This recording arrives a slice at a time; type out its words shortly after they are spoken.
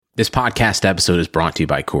This podcast episode is brought to you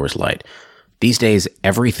by Coors Light. These days,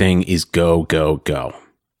 everything is go, go, go.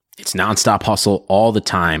 It's nonstop hustle all the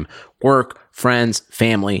time. Work, friends,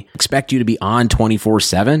 family expect you to be on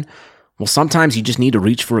 24/7. Well, sometimes you just need to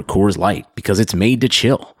reach for a Coors Light because it's made to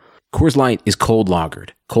chill. Coors Light is cold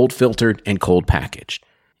lagered, cold filtered, and cold packaged.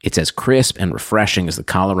 It's as crisp and refreshing as the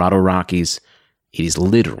Colorado Rockies. It is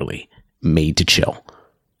literally made to chill.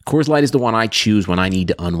 Coors Light is the one I choose when I need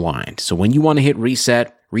to unwind. So when you want to hit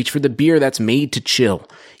reset, reach for the beer that's made to chill.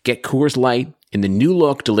 Get Coors Light in the new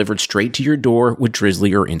look delivered straight to your door with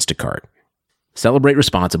Drizzly or Instacart. Celebrate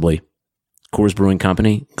responsibly. Coors Brewing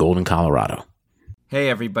Company, Golden, Colorado. Hey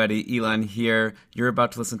everybody, Elon here. You're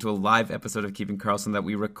about to listen to a live episode of Keeping Karlsson that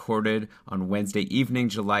we recorded on Wednesday evening,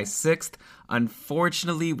 July 6th.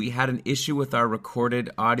 Unfortunately, we had an issue with our recorded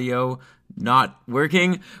audio not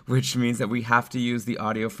working, which means that we have to use the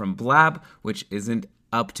audio from Blab, which isn't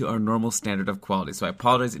up to our normal standard of quality. So I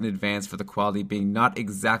apologize in advance for the quality being not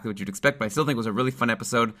exactly what you'd expect, but I still think it was a really fun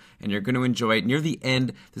episode, and you're going to enjoy it. Near the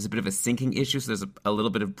end, there's a bit of a syncing issue, so there's a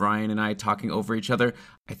little bit of Brian and I talking over each other.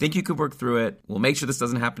 I think you could work through it. We'll make sure this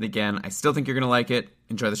doesn't happen again. I still think you're going to like it.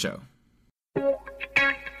 Enjoy the show.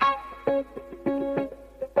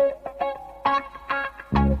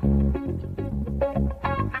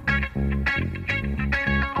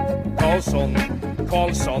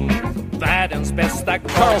 Karlsson, världens bästa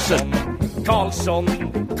Karlsson.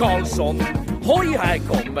 Karlsson, hoj här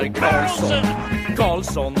kommer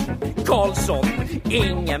Karlsson,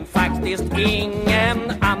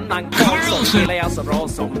 ingen annan Karlsson gillar jag så bra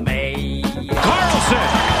som mig.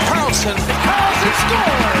 Karlsson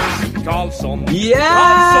scores! Karlsson, världens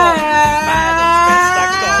bästa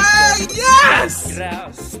Karlsson. Yes!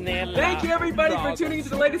 Thank you, everybody, for tuning into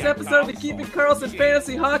the latest episode of the Keeping Karlsson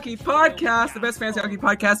Fantasy Hockey Podcast, the best fantasy hockey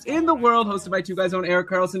podcast in the world, hosted by two guys own Erik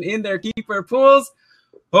Karlsson in their keeper pools.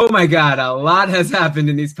 Oh my God, a lot has happened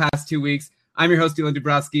in these past 2 weeks. I'm your host, Elon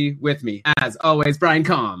Dubrowski. With me, as always, Brian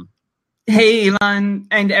Combe. Hey, Elon,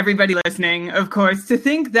 and everybody listening, of course. To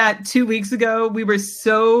think that 2 weeks ago, we were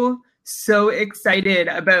so excited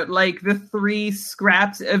about, like, the 3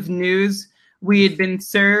 scraps of news we had been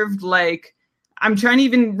served, like... I'm trying to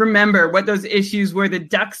even remember what those issues were. The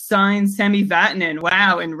Ducks signed Sami Vatanen.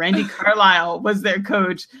 Wow. And Randy Carlyle was their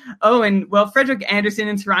coach. Oh, and well, Frederik Andersen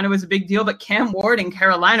in Toronto was a big deal, but Cam Ward in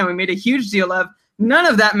Carolina we made a huge deal of. None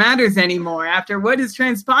of that matters anymore after what has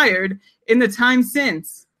transpired in the time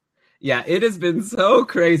since. Yeah, it has been so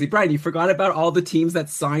crazy. Brian, you forgot about all the teams that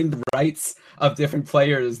signed the rights of different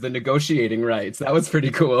players, the negotiating rights. That was pretty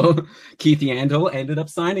cool. Keith Yandel ended up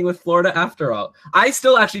signing with Florida after all. I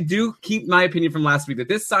still actually do keep my opinion from last week that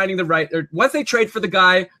this signing the right, or once they trade for the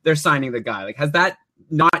guy, they're signing the guy. Like, has that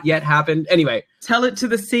not yet happened? Anyway. Tell it to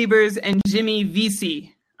the Sabres and Jimmy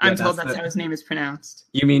Vesey. I'm told that's how his name is pronounced.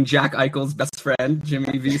 You mean Jack Eichel's best friend,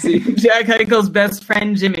 Jimmy Vesey? Jack Eichel's best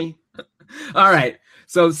friend, Jimmy. All right.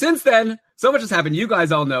 So since then, so much has happened. You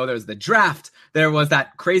guys all know there's the draft. There was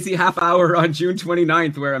that crazy half hour on June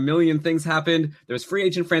 29th where a million things happened. There's free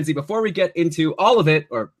agent frenzy. Before we get into all of it,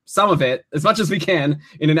 or some of it, as much as we can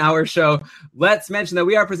in an hour show, let's mention that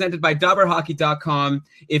we are presented by DobberHockey.com.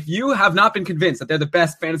 If you have not been convinced that they're the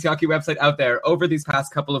best fantasy hockey website out there over these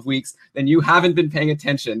past couple of weeks, then you haven't been paying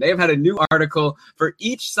attention. They have had a new article for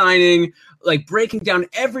each signing, like breaking down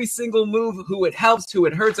every single move, who it helps, who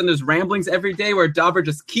it hurts, and there's ramblings every day where Dobber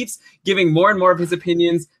just keeps giving more and more of his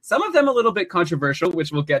opinions, some of them a little bit controversial,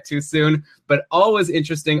 which we'll get to soon, but always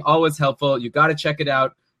interesting, always helpful. You got to check it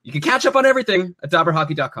out. You can catch up on everything at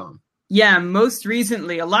DobberHockey.com. Yeah, most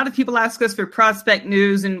recently, a lot of people ask us for prospect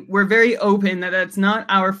news, and we're very open that that's not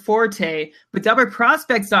our forte, but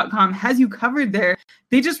DobberProspects.com has you covered there.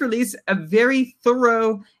 They just released a very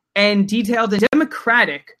thorough and detailed and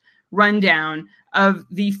democratic rundown of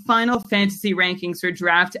the final fantasy rankings for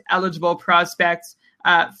draft eligible prospects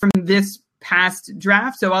from this past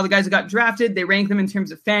draft. So all the guys who got drafted, they rank them in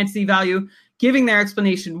terms of fantasy value, giving their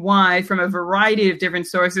explanation why from a variety of different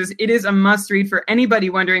sources. It is a must read for anybody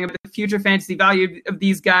wondering about the future fantasy value of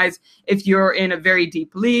these guys. If you're in a very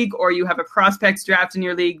deep league or you have a prospects draft in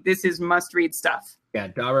your league, this is must read stuff. Yeah,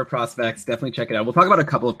 Dobber Prospects. Definitely check it out. We'll talk about a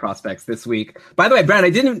couple of prospects this week. By the way, Brad, I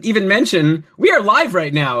didn't even mention we are live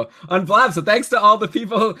right now on Blab. So thanks to all the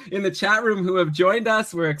people in the chat room who have joined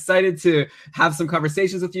us. We're excited to have some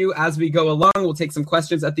conversations with you as we go along. We'll take some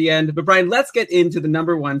questions at the end. But Brian, let's get into the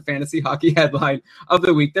number one fantasy hockey headline of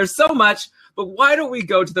the week. There's so much, but why don't we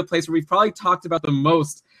go to the place where we've probably talked about the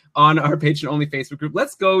most on our patron-only Facebook group?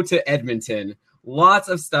 Let's go to Edmonton. Lots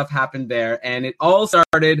of stuff happened there, and it all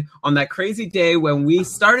started on that crazy day when we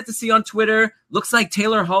started to see on Twitter, looks like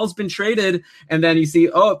Taylor Hall's been traded, and then you see,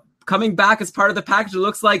 oh, coming back as part of the package. It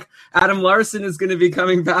looks like Adam Larson is going to be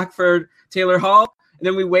coming back for Taylor Hall. And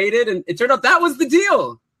then we waited, and it turned out that was the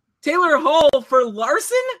deal. Taylor Hall for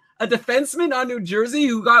Larson, a defenseman on New Jersey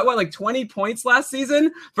who got, 20 points last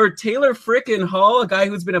season, for Taylor frickin' Hall, a guy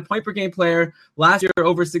who's been a point-per-game player last year,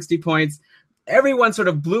 over 60 points. Everyone sort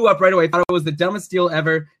of blew up right away, thought it was the dumbest deal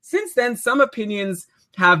ever. Since then, some opinions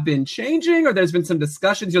have been changing, or there's been some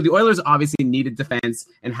discussions. The Oilers obviously needed defense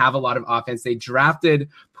and have a lot of offense. They drafted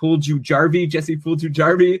Jesse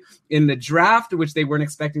Puljujarvi in the draft, which they weren't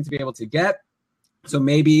expecting to be able to get. So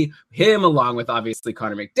maybe him, along with obviously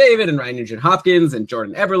Connor McDavid and Ryan Nugent-Hopkins and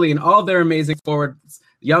Jordan Eberle and all their amazing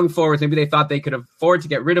young forwards, maybe they thought they could afford to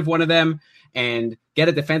get rid of one of them and get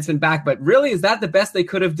a defenseman back. But really, is that the best they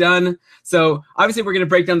could have done? So obviously we're going to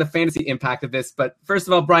break down the fantasy impact of this. But first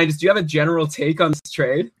of all, Brian, do you have a general take on this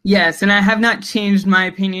trade? Yes, and I have not changed my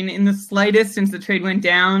opinion in the slightest since the trade went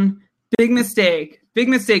down. Big mistake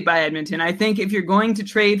by Edmonton. I think if you're going to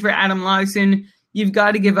trade for Adam Larson, you've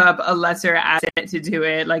got to give up a lesser asset to do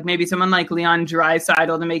it, like maybe someone like Leon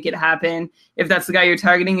Draisaitl to make it happen, if that's the guy you're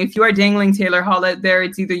targeting. If you are dangling Taylor Hall out there,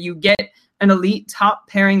 it's either you get an elite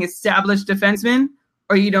top-pairing established defenseman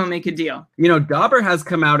or you don't make a deal. Dauber has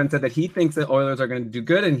come out and said that he thinks the Oilers are going to do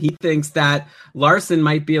good, and he thinks that Larson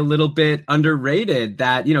might be a little bit underrated,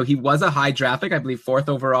 that, he was a high draft pick, I believe 4th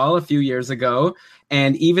overall a few years ago.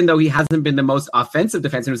 And even though he hasn't been the most offensive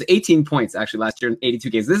defenseman, it was 18 points actually last year in 82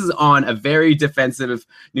 games. This is on a very defensive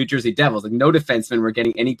New Jersey Devils. Like, no defensemen were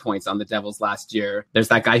getting any points on the Devils last year. There's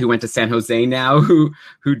that guy who went to San Jose now who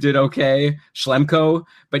did okay, Schlemko.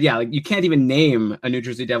 But yeah, you can't even name a New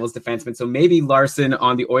Jersey Devils defenseman. So maybe Larson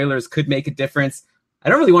on the Oilers could make a difference. I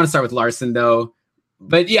don't really want to start with Larson though.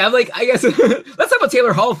 But yeah, I guess let's talk about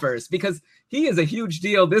Taylor Hall first, because he is a huge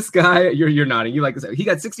deal. This guy, you're nodding. You like this. He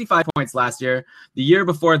got 65 points last year. The year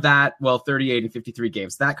before that, 38 and 53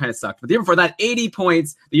 games. That kind of sucked. But the year before that, 80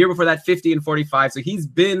 points. The year before that, 50 and 45. So he's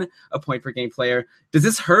been a point-per-game player. Does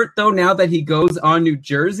this hurt, though, now that he goes on New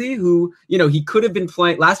Jersey, who, he could have been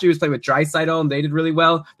playing. Last year he was playing with Draisaitl, and they did really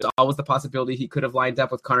well. There's always the possibility he could have lined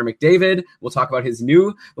up with Connor McDavid. We'll talk about his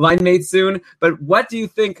new line mate soon. But what do you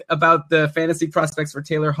think about the fantasy prospects for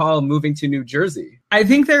Taylor Hall moving to New Jersey? I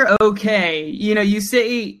think they're okay. You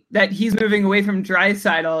say that he's moving away from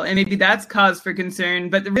Draisaitl, and maybe that's cause for concern,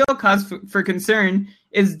 but the real cause for concern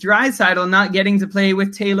is Draisaitl not getting to play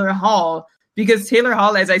with Taylor Hall, because Taylor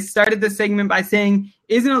Hall, as I started the segment by saying,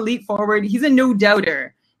 is an elite forward. He's a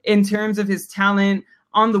no-doubter in terms of his talent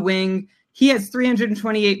on the wing. He has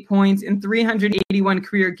 328 points in 381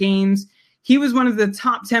 career games. He was one of the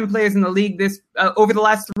top 10 players in the league over the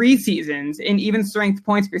last 3 seasons in even strength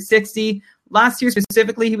points per 60. Last year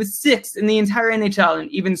specifically, he was 6th in the entire NHL in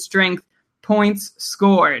even strength points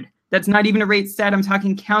scored. That's not even a rate stat. I'm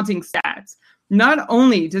talking counting stats. Not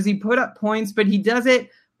only does he put up points, but he does it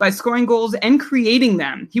by scoring goals and creating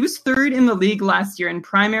them. He was 3rd in the league last year in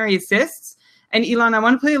primary assists. And Elon, I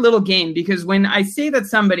want to play a little game, because when I say that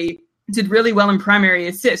somebody did really well in primary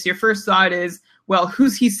assists, your first thought is, well,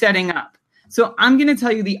 who's he setting up? So I'm going to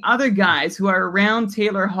tell you the other guys who are around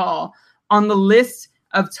Taylor Hall on the list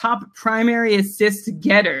of top primary assist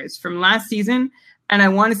getters from last season, and I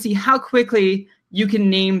want to see how quickly you can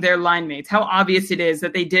name their line mates, how obvious it is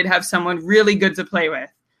that they did have someone really good to play with.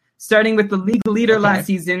 Starting with the league leader last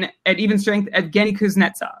season at even strength, Evgeny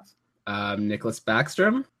Kuznetsov. Nicholas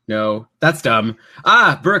Backstrom? No, that's dumb.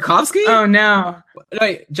 Burakovsky? Oh, no.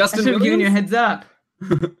 Wait, Justin I should have given you a heads up.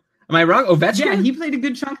 Am I wrong? Ovechkin? Yeah, he played a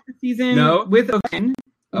good chunk of the season with Ovechkin.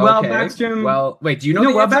 Okay. Well, Backstrom... Well, wait, do you know...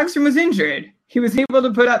 No, well, Backstrom was injured. He was able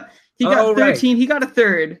to put up... He got 13. Right. He got a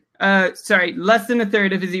third. Less than a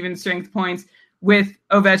third of his even strength points with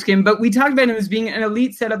Ovechkin. But we talked about him as being an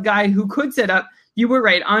elite setup guy who could set up. You were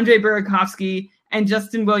right. Andre Burakovsky and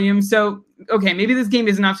Justin Williams. So, okay, maybe this game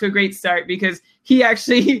isn't off to a great start, because he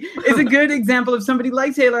actually is a good example of somebody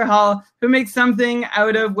like Taylor Hall who makes something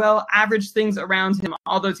out of, average things around him,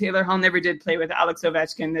 although Taylor Hall never did play with Alex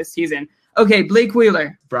Ovechkin this season. Okay, Blake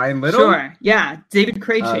Wheeler. Brian Little? Sure. Yeah, David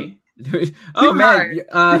Krejci. Oh, man. Too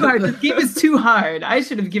hard. This game is too hard. I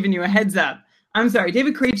should have given you a heads up. I'm sorry.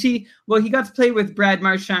 David Krejci, he got to play with Brad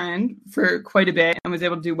Marchand for quite a bit and was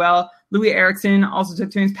able to do well. Louis Eriksson also took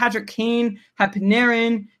turns. Patrick Kane had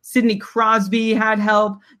Panarin. Sidney Crosby had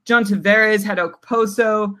help. John Tavares had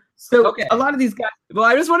Okposo. So a lot of these guys. Well,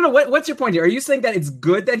 I just want to know, what's your point here? Are you saying that it's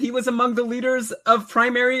good that he was among the leaders of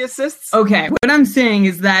primary assists? Okay, what I'm saying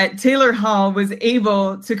is that Taylor Hall was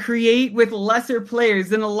able to create with lesser players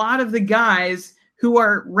than a lot of the guys who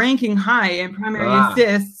are ranking high in primary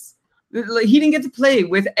assists. He didn't get to play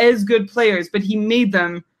with as good players, but he made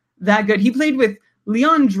them that good. He played with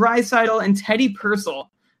Leon Draisaitl and Teddy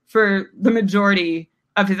Purcell for the majority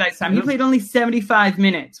of his ice time. He played only 75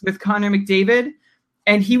 minutes with Connor McDavid,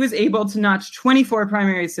 and he was able to notch 24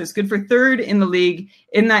 primary assists, good for third in the league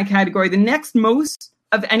in that category. The next most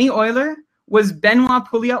of any Oiler was Benoit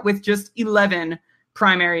Pouliot with just 11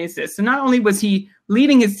 primary assists. So not only was he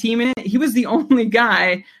leading his team in it, he was the only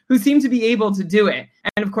guy who seemed to be able to do it.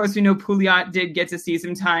 And of course, we know Pouliot did get to see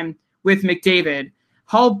some time with McDavid.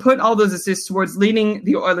 Hall put all those assists towards leading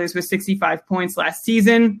the Oilers with 65 points last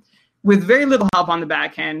season, with very little help on the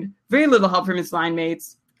back end, very little help from his line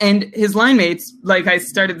mates. And his line mates, like I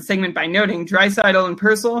started the segment by noting, Draisaitl and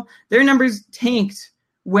Purcell, their numbers tanked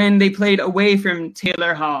when they played away from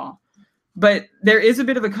Taylor Hall. But there is a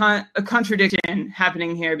bit of a contradiction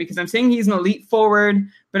happening here, because I'm saying he's an elite forward,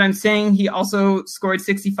 but I'm saying he also scored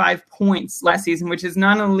 65 points last season, which is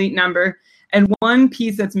not an elite number. And one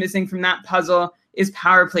piece that's missing from that puzzle is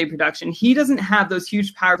power play production. He doesn't have those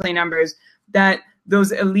huge power play numbers that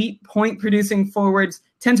those elite point-producing forwards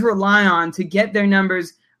tend to rely on to get their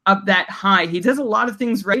numbers up that high. He does a lot of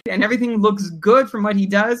things right, and everything looks good from what he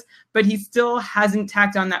does, but he still hasn't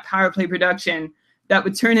tacked on that power play production that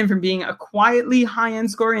would turn him from being a quietly high-end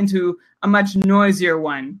scorer into a much noisier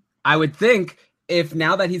one. I would think if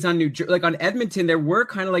now that he's on New Jersey, like on Edmonton, there were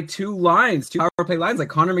kind of like two power play lines. Like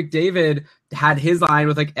Connor McDavid had his line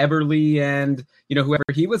with like Eberle and, whoever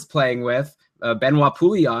he was playing with, Benoit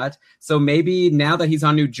Pouliot. So maybe now that he's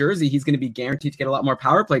on New Jersey, he's going to be guaranteed to get a lot more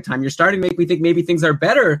power play time. You're starting to make me think maybe things are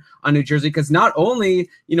better on New Jersey, because not only,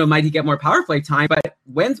 might he get more power play time, but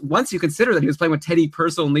once you consider that he was playing with Teddy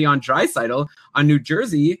Purcell and Leon Draisaitl on New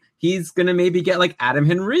Jersey, he's going to maybe get like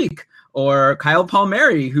Adam Henrique or Kyle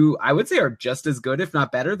Palmieri, who I would say are just as good, if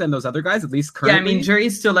not better, than those other guys, at least currently. Yeah,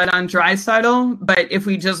 jury's still out on Draisaitl, but if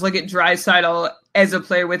we just look at Draisaitl as a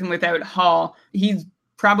player with and without Hall, he's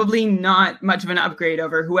probably not much of an upgrade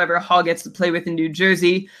over whoever Hall gets to play with in New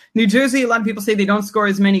Jersey. New Jersey, a lot of people say they don't score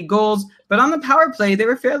as many goals, but on the power play, they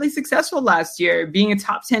were fairly successful last year, being a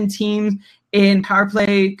top 10 team in power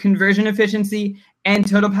play conversion efficiency and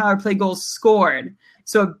total power play goals scored.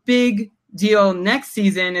 So a big deal next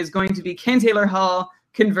season is going to be, can Taylor Hall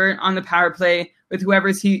convert on the power play with whoever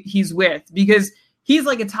he's with? Because he's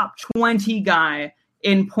like a top 20 guy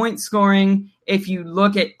in point scoring if you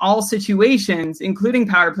look at all situations, including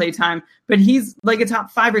power play time, but he's like a top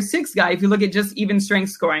 5 or 6 guy if you look at just even strength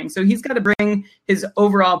scoring. So he's got to bring his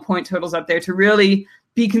overall point totals up there to really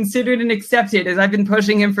be considered and accepted, as I've been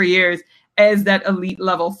pushing him for years, as that elite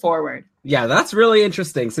level forward. Yeah, that's really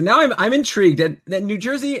interesting. So now I'm intrigued. And New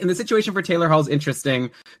Jersey and the situation for Taylor Hall is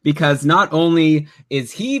interesting, because not only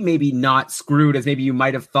is he maybe not screwed as maybe you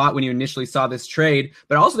might have thought when you initially saw this trade,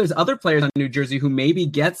 but also there's other players on New Jersey who maybe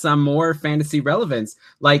get some more fantasy relevance.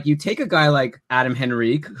 Like you take a guy like Adam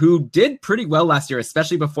Henrique, who did pretty well last year,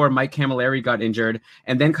 especially before Mike Camilleri got injured,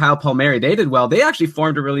 and then Kyle Palmieri. They did well. They actually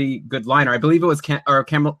formed a really good line, or I believe it was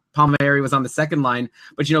Palmieri was on the second line.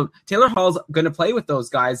 But, Taylor Hall's going to play with those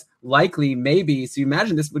guys, likely, maybe. So you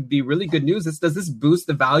imagine this would be really good news. Does this boost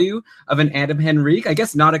the value of an Adam Henrique? I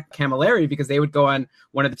guess not a Camilleri, because they would go on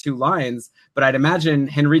one of the two lines. But I'd imagine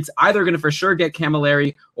Henrique's either going to for sure get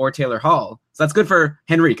Camilleri or Taylor Hall. So that's good for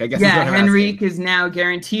Henrique, I guess. Yeah, Henrique is now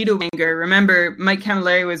guaranteed a winger. Remember, Mike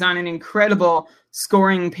Camilleri was on an incredible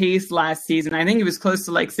scoring pace last season. I think he was close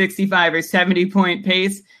to like 65 or 70 point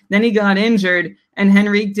pace. Then he got injured, and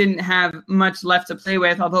Henrique didn't have much left to play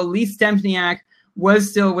with, although Lee Stempniak was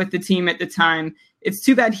still with the team at the time. It's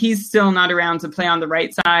too bad he's still not around to play on the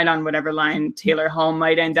right side on whatever line Taylor Hall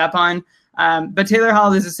might end up on. But Taylor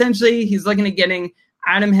Hall is essentially, he's looking at getting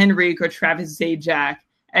Adam Henrique or Travis Zajac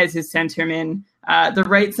as his centerman. The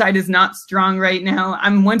right side is not strong right now.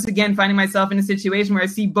 I'm once again finding myself in a situation where I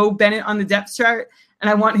see Bo Bennett on the depth chart, and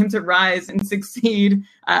I want him to rise and succeed.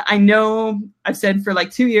 I know I've said for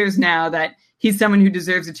like 2 years now that he's someone who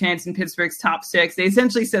deserves a chance in Pittsburgh's top 6. They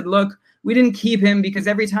essentially said, look, we didn't keep him because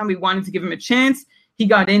every time we wanted to give him a chance, he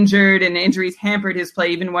got injured, and injuries hampered his play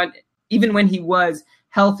even when he was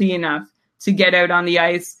healthy enough to get out on the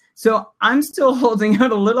ice. So I'm still holding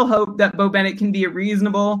out a little hope that Bo Bennett can be a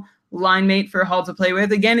reasonable line mate for Hall to play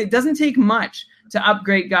with. Again, it doesn't take much to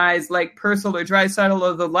upgrade guys like Purcell or Draisaitl,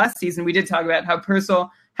 although last season we did talk about how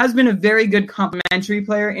Purcell has been a very good complementary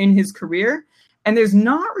player in his career. And there's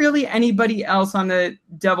not really anybody else on the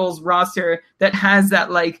Devils roster that has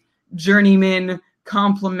that like journeyman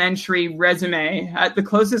complementary resume. The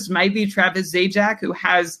closest might be Travis Zajac, who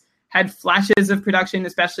has had flashes of production,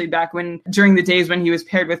 especially back during the days when he was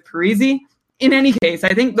paired with Parise. In any case,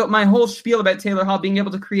 I think that my whole spiel about Taylor Hall being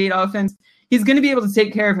able to create offense, he's going to be able to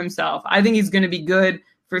take care of himself. I think he's going to be good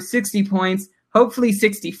for 60 points, hopefully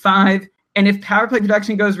 65, And if power play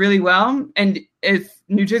production goes really well, and if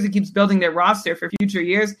New Jersey keeps building their roster for future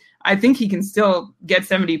years, I think he can still get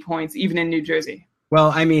 70 points even in New Jersey.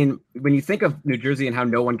 Well, I mean, when you think of New Jersey and how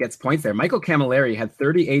no one gets points there, Michael Camilleri had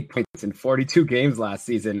 38 points in 42 games last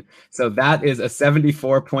season. So that is a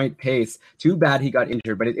 74-point pace. Too bad he got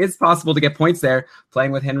injured, but it is possible to get points there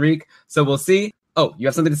playing with Henrique. So we'll see. Oh, you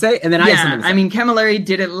have something to say? And then I have something to say. I mean, Camilleri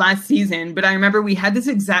did it last season, but I remember we had this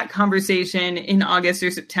exact conversation in August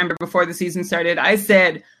or September before the season started. I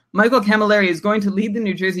said, Michael Camilleri is going to lead the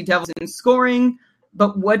New Jersey Devils in scoring,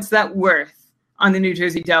 but what's that worth on the New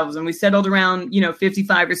Jersey Devils? And we settled around,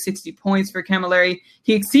 55 or 60 points for Camilleri.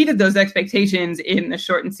 He exceeded those expectations in the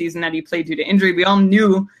shortened season that he played due to injury. We all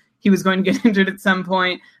knew he was going to get injured at some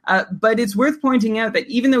point. But it's worth pointing out that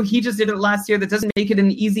even though he just did it last year, that doesn't make it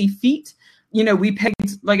an easy feat. We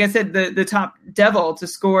pegged, like I said, the top Devil to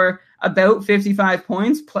score about 55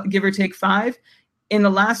 points, give or take 5. In the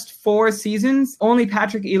last 4 seasons, only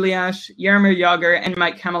Patrick Elias, Jaromir Jagr, and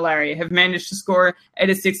Mike Camilleri have managed to score at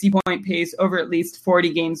a 60-point pace over at least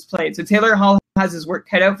 40 games played. So Taylor Hall has his work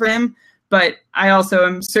cut out for him, but I also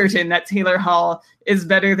am certain that Taylor Hall is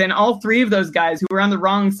better than all 3 of those guys who were on the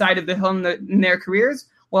wrong side of the hill in their careers,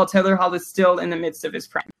 while Taylor Hall is still in the midst of his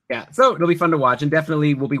prime. Yeah, so it'll be fun to watch, and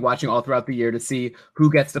definitely we'll be watching all throughout the year to see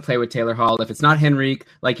who gets to play with Taylor Hall. If it's not Henrique,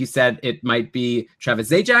 like you said, it might be Travis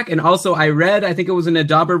Zajac. And also I read, I think it was in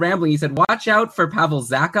Adaber Rambling, he said, watch out for Pavel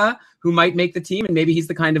Zacha, who might make the team, and maybe he's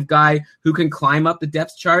the kind of guy who can climb up the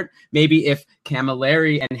depth chart. Maybe if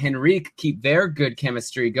Camilleri and Henrique keep their good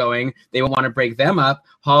chemistry going, they won't want to break them up.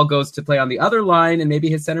 Hall goes to play on the other line, and maybe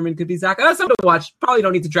his centerman could be Zacha. Something to watch. Probably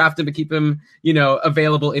don't need to draft him, but keep him,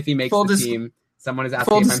 available if he makes the team. Someone is asking.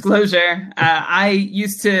 Full disclosure, I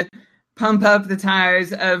used to pump up the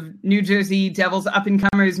tires of New Jersey Devils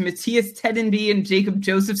up-and-comers Matthias Tedenby and Jacob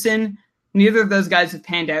Josephson. Neither of those guys have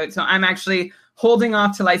panned out, so I'm actually holding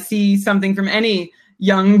off till I see something from any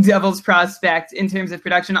young Devils prospect in terms of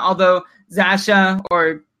production, although Zasha,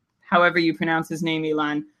 or however you pronounce his name,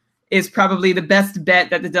 Elon, is probably the best bet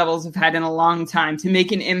that the Devils have had in a long time to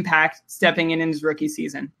make an impact stepping in his rookie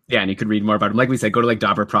season. Yeah, and you could read more about him. Like we said, go to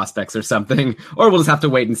Dobber Prospects or something, or we'll just have to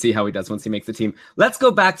wait and see how he does once he makes the team. Let's go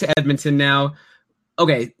back to Edmonton now.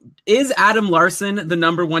 Okay, is Adam Larsson the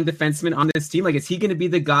number 1 defenseman on this team? Is he going to be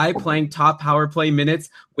the guy playing top power play minutes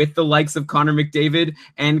with the likes of Connor McDavid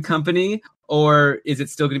and company? Or is it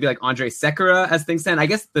still going to be like Andre Sekera as things stand? I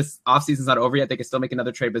guess this offseason's not over yet. They can still make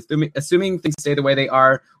another trade. But assuming things stay the way they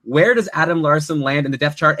are, where does Adam Larsson land in the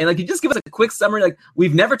depth chart? And can you just give us a quick summary?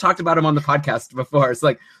 We've never talked about him on the podcast before.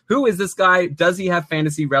 So who is this guy? Does he have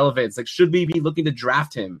fantasy relevance? Should we be looking to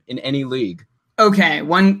draft him in any league? Okay,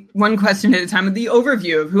 one question at a time. The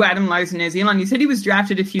overview of who Adam Larsson is. Elon, you said he was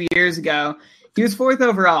drafted a few years ago. He was 4th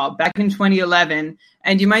overall back in 2011.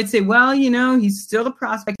 And you might say, well, he's still a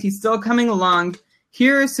prospect. He's still coming along.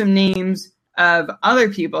 Here are some names of other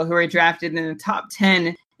people who were drafted in the top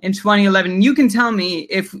 10 in 2011. You can tell me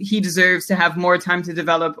if he deserves to have more time to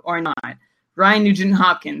develop or not. Ryan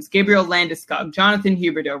Nugent-Hopkins, Gabriel Landeskog, Jonathan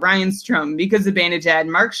Huberdeau, Ryan Strome, Mika Zibanejad,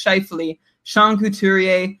 Mark Scheifele, Sean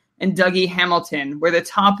Couturier, and Dougie Hamilton were the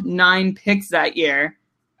top 9 picks that year.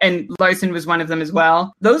 And Larsson was one of them as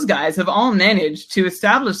well. Those guys have all managed to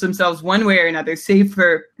establish themselves one way or another, save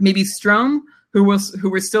for maybe Strome, who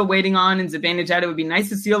we're still waiting on, and Zibanejad. It would be nice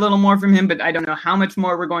to see a little more from him, but I don't know how much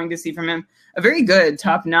more we're going to see from him. A very good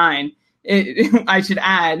top 9, I should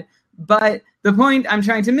add. But the point I'm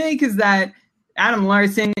trying to make is that Adam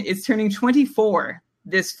Larsson is turning 24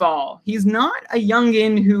 this fall. He's not a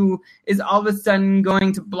youngin who is all of a sudden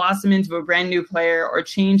going to blossom into a brand new player or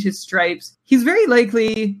change his stripes. He's very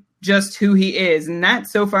likely just who he is, and that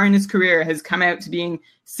so far in his career has come out to being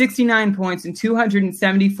 69 points in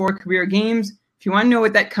 274 career games. If you want to know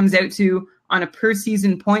what that comes out to on a per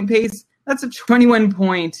season point pace, that's a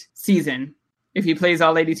 21-point season if he plays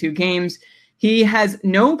all 82 games. He has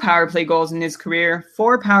no power play goals in his career,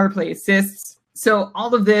 4 power play assists. So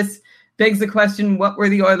all of this begs the question, what were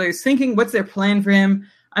the Oilers thinking? What's their plan for him?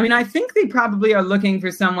 I mean, I think they probably are looking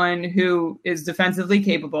for someone who is defensively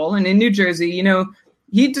capable. And in New Jersey,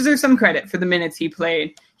 he deserves some credit for the minutes he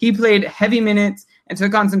played. He played heavy minutes and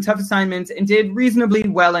took on some tough assignments and did reasonably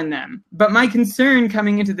well in them. But my concern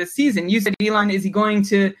coming into this season, you said, Elon, is he going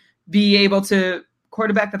to be able to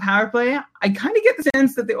quarterback the power play? I kind of get the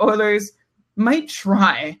sense that the Oilers might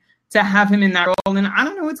try to have him in that role. And I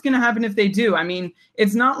don't know what's going to happen if they do. I mean,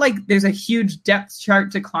 it's not like there's a huge depth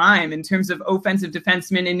chart to climb in terms of offensive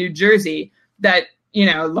defensemen in New Jersey that,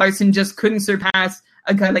 Larsson just couldn't surpass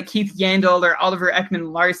a guy like Keith Yandel or Oliver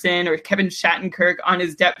Ekman-Larsson or Kevin Shattenkirk on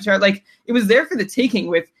his depth chart. It was there for the taking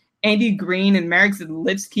with Andy Green and Marek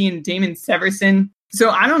Zalewski and Damon Severson. So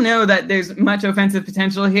I don't know that there's much offensive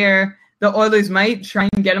potential here. The Oilers might try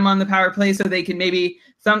and get him on the power play so they can maybe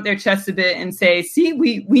thump their chest a bit and say, see,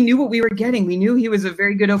 we knew what we were getting. We knew he was a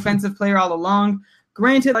very good offensive player all along.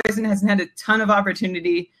 Granted, Larson hasn't had a ton of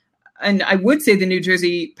opportunity. And I would say the New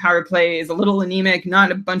Jersey power play is a little anemic,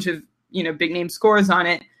 not a bunch of, big name scores on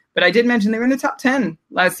it. But I did mention they were in the top 10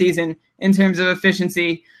 last season in terms of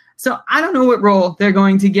efficiency. So I don't know what role they're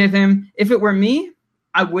going to give him. If it were me,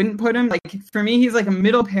 I wouldn't put him. For me, he's like a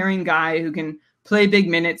middle pairing guy who can play big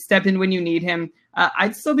minutes, step in when you need him.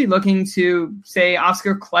 I'd still be looking to, say,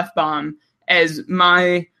 Oscar Klefbom as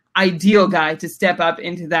my ideal guy to step up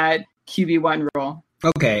into that QB1 role.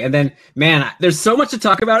 Okay, and then, man, there's so much to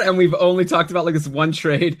talk about, and we've only talked about this one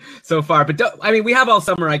trade so far. But, we have all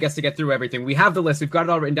summer, I guess, to get through everything. We have the list. We've got it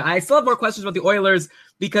all written down. I still have more questions about the Oilers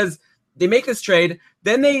because they make this trade.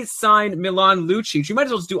 Then they sign Milan Lucic. You might as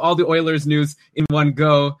well just do all the Oilers news in one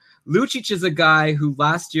go. Lucic is a guy who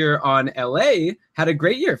last year on LA had a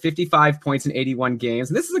great year, 55 points in 81 games.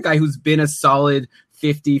 And this is a guy who's been a solid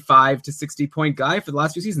 55 to 60 point guy for the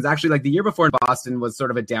last few seasons. Actually, the year before in Boston was sort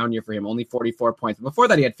of a down year for him, only 44 points. Before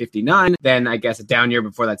that, he had 59. Then I guess a down year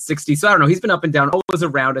before that, 60. So I don't know. He's been up and down, always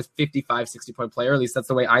around a 55, 60 point player. At least that's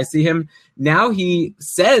the way I see him. Now he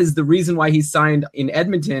says the reason why he signed in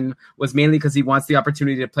Edmonton was mainly because he wants the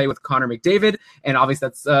opportunity to play with Connor McDavid. And obviously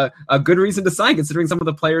that's a good reason to sign, considering some of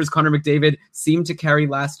the players Connor McDavid seemed to carry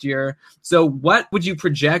last year. So what would you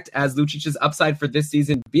project as Lucic's upside for this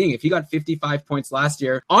season being? If he got 55 points last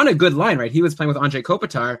year on a good line, right? He was playing with Andrei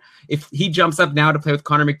Kopitar. If he jumps up now to play with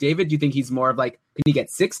Connor McDavid, do you think he's more of can he get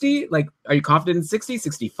 60? Are you confident in 60,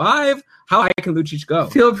 65? How high can Lucic go?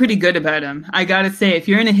 Feel pretty good about him. I got to say, if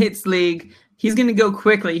you're in a hits league, he's going to go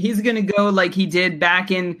quickly. He's going to go like he did back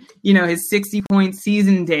in, his 60-point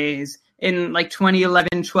season days in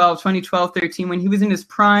 2011, 12, 2012, 13, when he was in his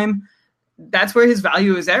prime. That's where his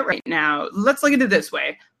value is at right now. Let's look at it this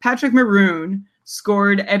way. Patrick Maroon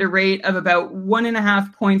scored at a rate of about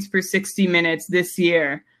 1.5 points per 60 minutes this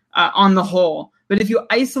year on the whole. But if you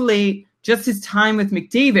isolate just his time with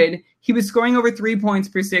McDavid, he was scoring over 3 points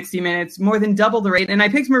per 60 minutes, more than double the rate. And I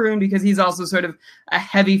picked Maroon because he's also sort of a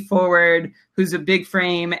heavy forward who's a big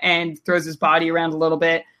frame and throws his body around a little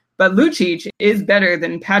bit. But Lucic is better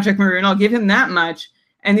than Patrick Maroon. I'll give him that much.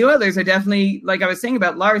 And the Oilers are definitely, like I was saying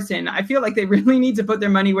about Larson, I feel like they really need to put their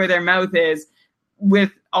money where their mouth is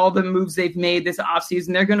with all the moves they've made this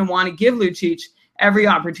offseason. They're going to want to give Lucic every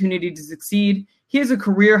opportunity to succeed. He has a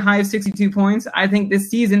career high of 62 points. I think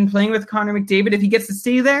this season, playing with Connor McDavid, if he gets to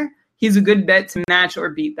stay there, he's a good bet to match or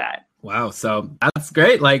beat that. Wow, so that's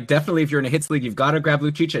great. Definitely if you're in a hits league, you've got to grab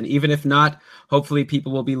Lucic. And even if not, hopefully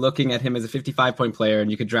people will be looking at him as a 55-point player and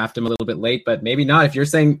you could draft him a little bit late, but maybe not. If you're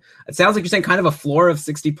saying, it sounds like you're saying kind of a floor of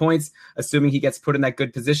 60 points, assuming he gets put in that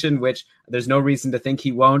good position, which there's no reason to think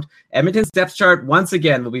he won't. Edmonton's depth chart, once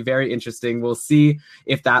again, will be very interesting. We'll see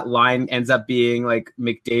if that line ends up being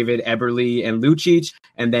McDavid, Eberle, and Lucic.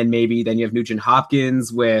 And then you have Nugent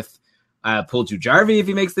Hopkins with Paul Jujarvi if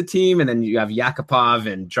he makes the team, and then you have Yakupov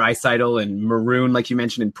and Draisaitl and Maroon, like you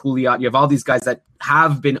mentioned, and Pouliot. You have all these guys that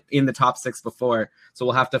have been in the top 6 before, so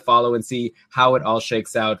we'll have to follow and see how it all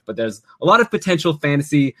shakes out. But there's a lot of potential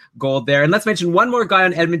fantasy gold there. And let's mention one more guy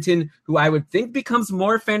on Edmonton who I would think becomes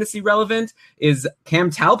more fantasy relevant is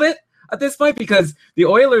Cam Talbot at this point, because the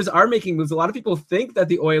Oilers are making moves. A lot of people think that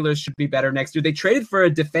the Oilers should be better next year. They traded for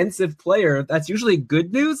a defensive player. That's usually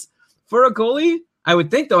good news for a goalie. I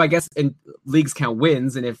would think, though, I guess in leagues count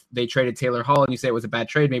wins, and if they traded Taylor Hall and you say it was a bad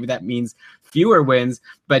trade, maybe that means fewer wins.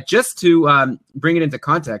 But just to bring it into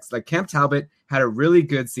context, Cam Talbot had a really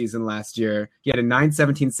good season last year. He had a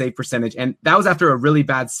 .917 save percentage, and that was after a really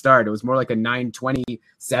bad start. It was more like a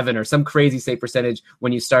 .927 or some crazy save percentage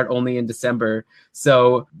when you start only in December.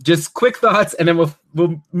 So just quick thoughts, and then we'll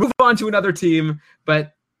move on to another team.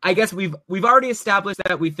 But I guess we've already established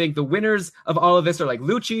that we think the winners of all of this are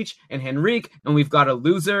Lucic and Henrique, and we've got a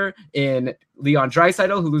loser in Leon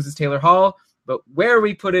Draisaitl who loses Taylor Hall. But where are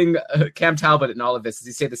we putting Cam Talbot in all of this? Does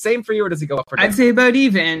he stay the same for you, or does he go up or down? I'd say about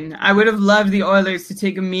even. I would have loved the Oilers to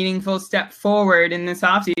take a meaningful step forward in this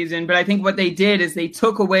offseason, but I think what they did is they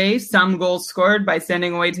took away some goals scored by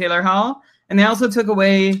sending away Taylor Hall, and they also took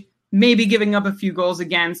away maybe giving up a few goals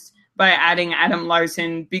against by adding Adam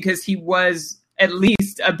Larson, because he was at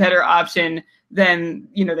least a better option than,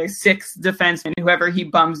 their 6th defenseman, whoever he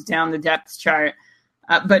bumps down the depth chart.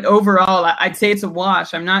 But overall, I'd say it's a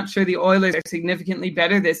wash. I'm not sure the Oilers are significantly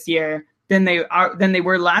better this year than they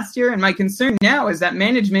were last year. And my concern now is that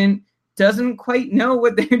management doesn't quite know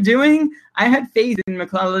what they're doing. I had faith in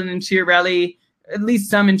McLellan and Chiarelli at least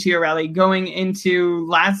some in Chiarelli going into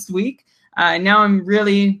last week. Now I'm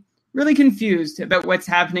really confused about what's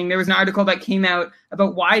happening. There was an article that came out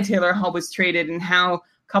about why Taylor Hall was traded and how a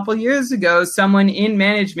couple years ago, someone in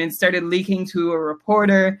management started leaking to a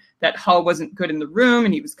reporter that Hall wasn't good in the room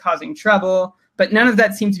and he was causing trouble. But none of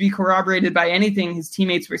that seemed to be corroborated by anything his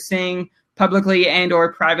teammates were saying publicly and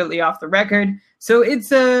or privately off the record. So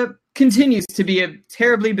it's continues to be a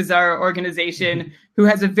terribly bizarre organization who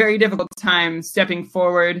has a very difficult time stepping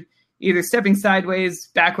forward, either stepping sideways,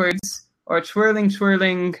 backwards, or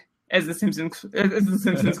twirling, as the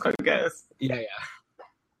Simpsons quote goes. Yeah.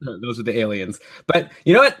 Those are the aliens. But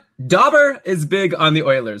you know what? Dauber is big on the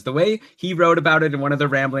Oilers. The way he wrote about it in one of the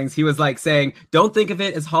ramblings, he was like saying, don't think of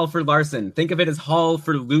it as Hall for Larson. Think of it as Hall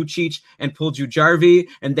for Lucic and Puljujarvi,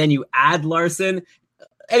 and then you add Larson.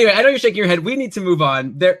 Anyway, I know you're shaking your head. We need to move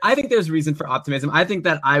on. I think there's reason for optimism. I think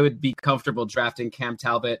that I would be comfortable drafting Cam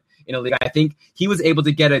Talbot in a league. I think he was able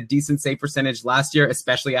to get a decent save percentage last year,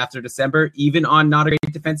 especially after December, even on not a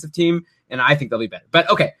great defensive team, and I think they'll be better. But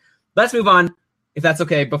okay, let's move on, if that's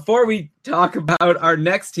okay. Before we talk about our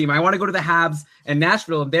next team, I want to go to the Habs and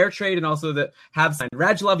Nashville and their trade, and also the Habs signed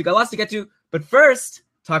Radulov. We got lots to get to, but first,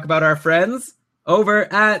 talk about our friends over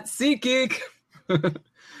at SeatGeek.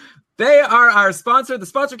 They are our sponsor, the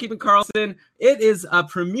sponsor Keeping Karlsson. It is a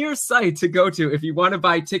premier site to go to if you want to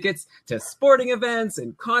buy tickets to sporting events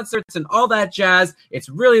and concerts and all that jazz. It's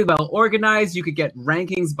really well organized. You could get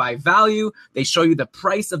rankings by value. They show you the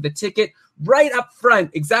price of the ticket right up front,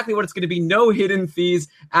 exactly what it's going to be, no hidden fees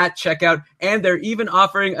at checkout. And they're even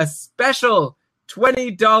offering a special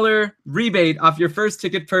 $20 rebate off your first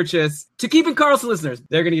ticket purchase to Keeping Karlsson listeners.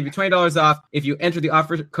 They're going to give you $20 off if you enter the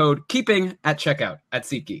offer code KEEPING at checkout at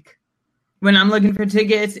SeatGeek. When I'm looking for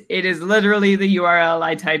tickets, it is literally the URL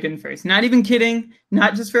I type in first. Not even kidding.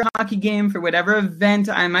 Not just for a hockey game, for whatever event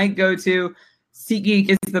I might go to. SeatGeek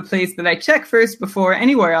is the place that I check first before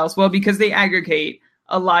anywhere else. Well, because they aggregate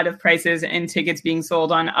a lot of prices and tickets being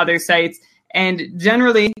sold on other sites. And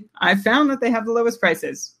generally, I've found that they have the lowest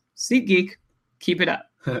prices. SeatGeek, keep it up.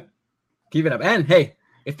 Keep it up. And hey,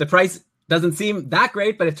 if the price doesn't seem that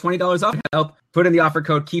great, but if $20 off help, put in the offer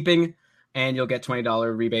code KEEPING, and you'll get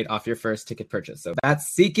 $20 rebate off your first ticket purchase. So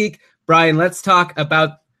that's SeatGeek. Brian, let's talk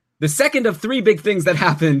about the second of three big things that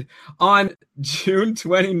happened on June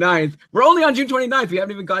 29th. We're only on June 29th. We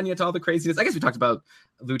haven't even gotten yet to all the craziness. I guess we talked about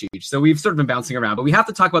Lucic, so we've sort of been bouncing around. But we have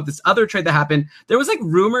to talk about this other trade that happened. There was like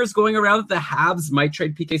rumors going around that the Habs might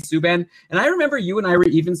trade PK Subban. And I remember you and I were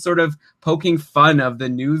even sort of poking fun of the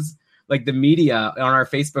news, like the media on our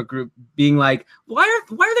Facebook group being like, why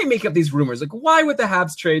are they making up these rumors? Like, why would the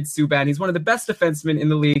Habs trade Subban? He's one of the best defensemen in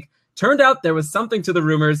the league. Turned out there was something to the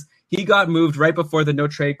rumors. He got moved right before the no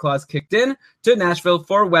trade clause kicked in to Nashville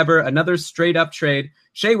for Weber, another straight up trade.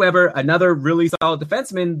 Shea Weber, another really solid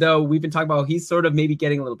defenseman, though we've been talking about he's sort of maybe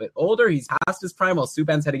getting a little bit older. He's past his prime while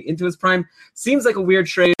Subban's heading into his prime. Seems like a weird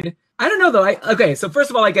trade. I don't know, though. Okay, so first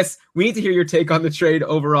of all, I guess we need to hear your take on the trade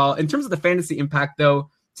overall. In terms of the fantasy impact, though,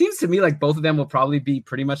 seems to me like both of them will probably be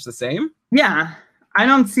pretty much the same. Yeah, I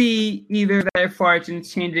don't see either of their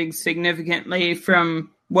fortunes changing significantly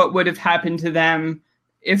from what would have happened to them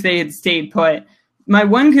if they had stayed put. My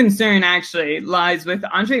one concern actually lies with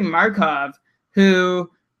Andrei Markov, who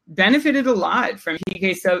benefited a lot from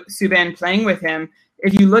PK Subban playing with him.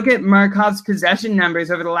 If you look at Markov's possession numbers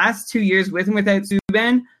over the last 2 years with and without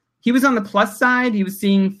Subban, he was on the plus side. He was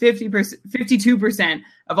seeing 52%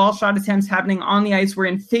 of all shot attempts happening on the ice were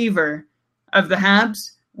in favor of the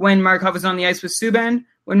Habs when Markov was on the ice with Subban.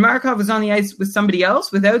 When Markov was on the ice with somebody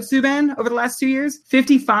else without Subban over the last 2 years,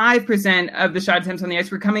 55% of the shot attempts on the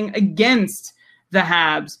ice were coming against the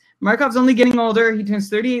Habs. Markov's only getting older. He turns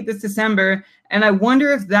 38 this December. And I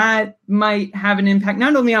wonder if that might have an impact,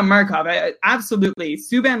 not only on Markov. Absolutely.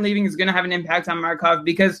 Subban leaving is going to have an impact on Markov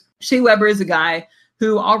because Shea Weber is a guy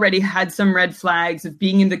who already had some red flags of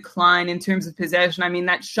being in decline in terms of possession. I mean,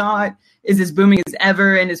 that shot is as booming as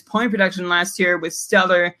ever, and his point production last year was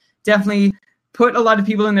stellar. Definitely put a lot of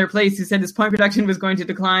people in their place who said his point production was going to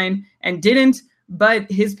decline and didn't, but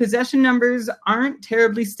his possession numbers aren't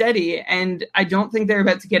terribly steady, and I don't think they're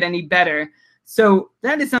about to get any better. So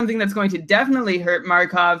that is something that's going to definitely hurt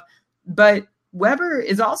Markov, but Weber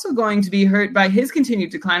is also going to be hurt by his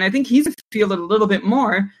continued decline. I think he's going to feel it a little bit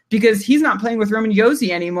more because he's not playing with Roman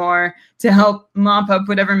Josi anymore to help mop up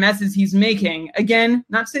whatever messes he's making. Again,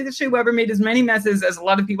 not to say that Shea Weber made as many messes as a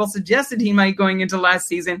lot of people suggested he might going into last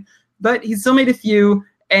season, but he still made a few,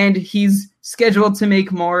 and he's scheduled to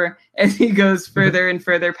make more as he goes further and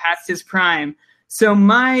further past his prime. So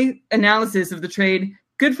my analysis of the trade,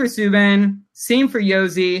 good for Subban, same for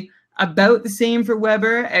Josi, about the same for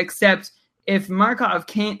Weber, except if Markov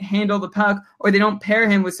can't handle the puck or they don't pair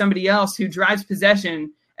him with somebody else who drives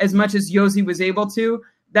possession as much as Josi was able to,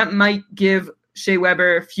 that might give Shea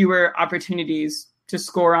Weber fewer opportunities to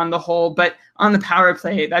score on the whole. But on the power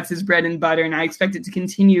play, that's his bread and butter, and I expect it to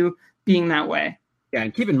continue being that way. Yeah,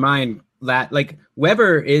 and keep in mind that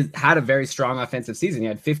Weber had a very strong offensive season. He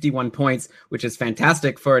had 51 points, which is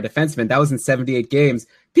fantastic for a defenseman. That was in 78 games.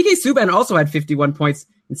 PK Subban also had 51 points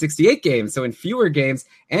in 68 games, so in fewer games.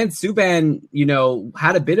 And Subban,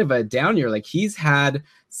 had a bit of a down year. He's had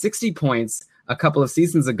 60 points a couple of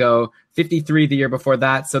seasons ago, 53 the year before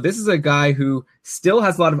that. So this is a guy who still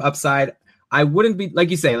has a lot of upside. I wouldn't be, like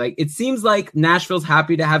you say, it seems like Nashville's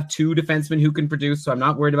happy to have two defensemen who can produce, so I'm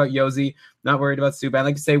not worried about Josi, not worried about Subban.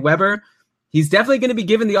 Like you say, Weber, he's definitely going to be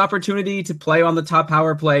given the opportunity to play on the top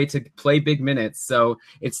power play, to play big minutes. So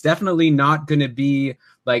it's definitely not going to be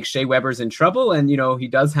like Shea Weber's in trouble. And, he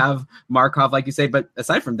does have Markov, like you say. But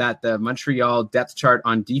aside from that, the Montreal depth chart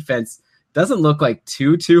on defense doesn't look like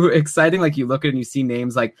too exciting. You look at it and you see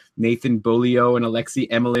names like Nathan Beaulieu and Alexei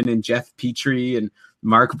Emelin and Jeff Petrie and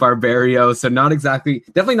Mark Barberio. So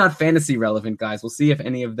definitely not fantasy relevant guys. We'll see if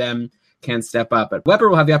any of them can step up. But Weber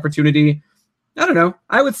will have the opportunity. I don't know.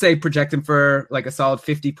 I would say project him for a solid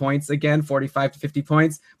 50 points again, 45 to 50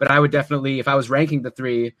 points. But I would definitely, if I was ranking the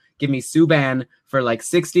three, give me Subban for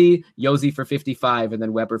 60, Josi for 55, and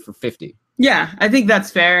then Weber for 50. Yeah, I think that's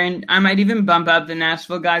fair. And I might even bump up the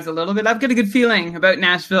Nashville guys a little bit. I've got a good feeling about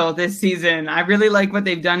Nashville this season. I really like what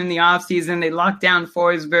they've done in the offseason. They locked down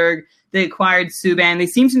Forsberg. They acquired Subban. They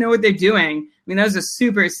seem to know what they're doing. That was a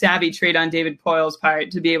super savvy trade on David Poile's part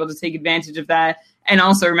to be able to take advantage of that. And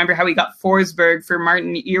also remember how he got Forsberg for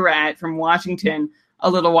Martin Erat from Washington a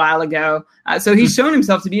little while ago. So he's shown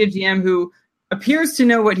himself to be a GM who appears to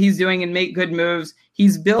know what he's doing and make good moves.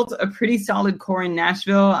 He's built a pretty solid core in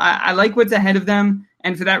Nashville. I like what's ahead of them.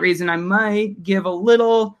 And for that reason, I might give a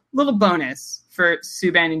little bonus for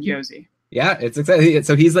Subban and Josi. Yeah, it's exciting.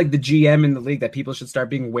 So he's the GM in the league that people should start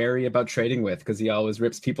being wary about trading with because he always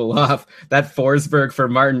rips people off. That Forsberg for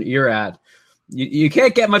Martin Erat. You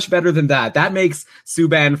can't get much better than that. That makes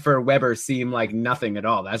Subban for Weber seem like nothing at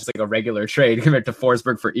all. That's just a regular trade compared to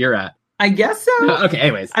Forsberg for Erat. I guess so. Okay,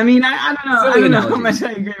 anyways. I don't know. I don't know how much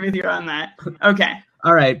I agree with you on that. Okay.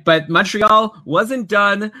 All right, but Montreal wasn't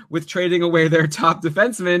done with trading away their top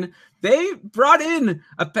defenseman. They brought in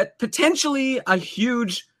potentially a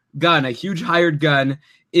huge hired gun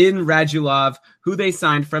in Radulov, who they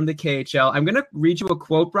signed from the KHL. I'm going to read you a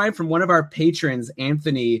quote, Brian, from one of our patrons,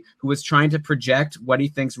 Anthony, who was trying to project what he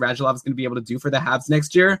thinks Radulov is going to be able to do for the Habs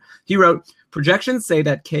next year. He wrote, projections say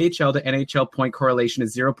that KHL to NHL point correlation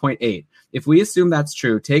is 0.8. If we assume that's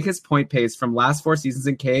true, take his point pace from last 4 seasons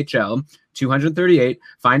in KHL, 238,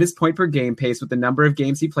 find his point per game pace with the number of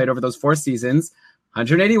games he played over those 4 seasons,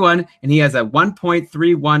 181, and he has a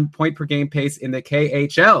 1.31 point per game pace in the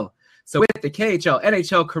KHL. So with the KHL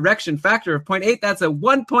NHL correction factor of 0.8, that's a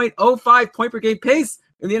 1.05 point per game pace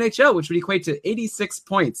in the NHL, which would equate to 86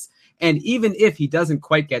 points. And even if he doesn't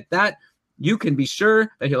quite get that, you can be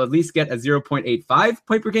sure that he'll at least get a 0.85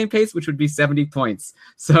 point per game pace, which would be 70 points.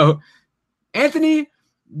 So Anthony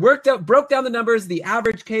broke down the numbers. The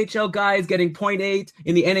average KHL guy is getting 0.8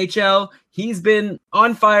 in the NHL. He's been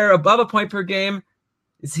on fire, above a point per game.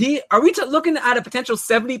 Are we looking at a potential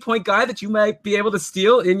 70-point guy that you might be able to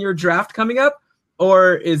steal in your draft coming up?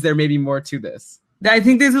 Or is there maybe more to this? I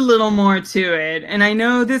think there's a little more to it. And I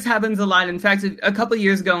know this happens a lot. In fact, a couple of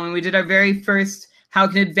years ago when we did our very first How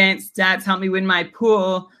Can Advanced Stats Help Me Win My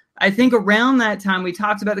Pool, I think around that time we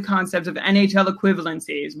talked about the concept of NHL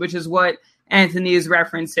equivalencies, which is what Anthony is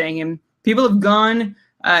referencing. And people have gone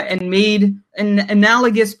and made an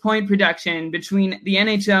analogous point production between the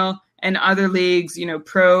NHL and other leagues,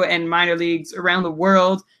 pro and minor leagues around the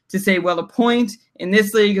world to say, well, a point in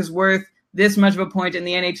this league is worth this much of a point in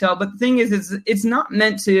the NHL. But the thing is it's not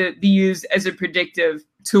meant to be used as a predictive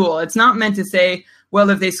tool. It's not meant to say, well,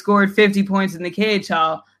 if they scored 50 points in the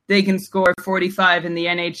KHL, they can score 45 in the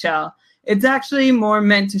NHL. It's actually more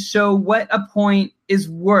meant to show what a point is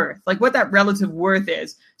worth, what that relative worth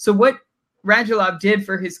is. So what Radulov did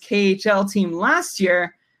for his KHL team last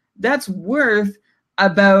year, that's worth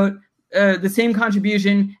about the same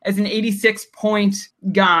contribution as an 86-point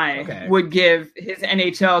guy would give his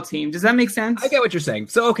NHL team. Does that make sense? I get what you're saying.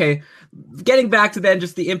 So, getting back to then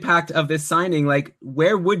just the impact of this signing,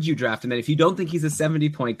 where would you draft him then if you don't think he's a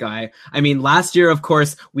 70-point guy? I mean, last year, of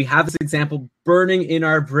course, we have this example burning in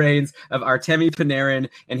our brains of Artemi Panarin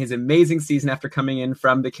and his amazing season after coming in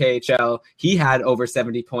from the KHL. He had over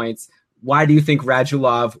 70 points. Why do you think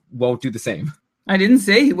Radulov won't do the same? I didn't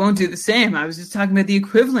say he won't do the same. I was just talking about the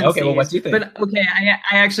equivalency. Okay, well, what do you think? But okay,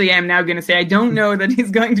 I actually am now going to say I don't know that he's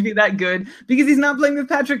going to be that good because he's not playing with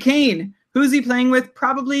Patrick Kane. Who's he playing with?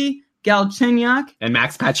 Probably Galchenyuk. And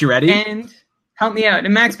Max Pacioretty? And help me out.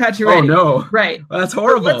 And Max Pacioretty. Oh, no. Right. Well, that's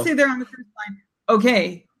horrible. But let's say they're on the first line.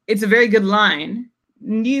 Okay, it's a very good line.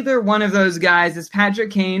 Neither one of those guys is Patrick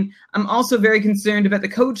Kane. I'm also very concerned about the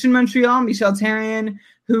coach in Montreal, Michel Therrien,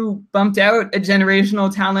 who bumped out a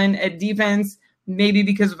generational talent at defense, maybe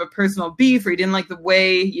because of a personal beef or he didn't like the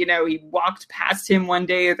way, he walked past him one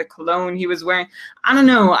day or the cologne he was wearing. I don't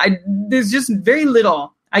know. There's just very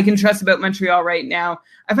little I can trust about Montreal right now.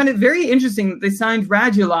 I find it very interesting that they signed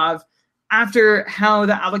Radulov after how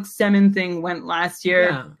the Alex Semin thing went last year.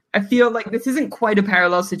 Yeah. I feel like this isn't quite a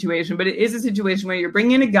parallel situation, but it is a situation where you're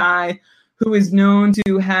bringing in a guy who is known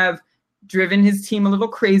to have driven his team a little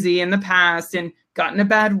crazy in the past and gotten a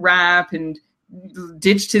bad rap and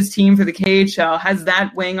ditched his team for the KHL, has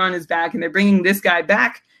that weighing on his back, and they're bringing this guy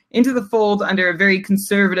back into the fold under a very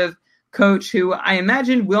conservative coach who I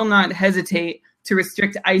imagine will not hesitate to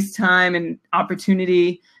restrict ice time and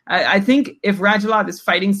opportunity. I think if Radulov is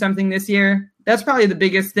fighting something this year, that's probably the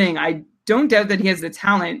biggest thing. I don't doubt that he has the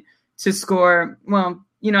talent to score. Well,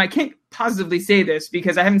 I can't positively say this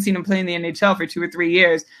because I haven't seen him play in the NHL for 2 or 3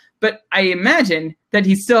 years, but I imagine that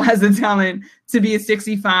he still has the talent to be a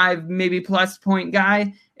 65, maybe plus point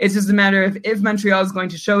guy. It's just a matter of if Montreal is going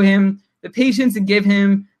to show him the patience and give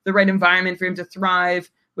him the right environment for him to thrive,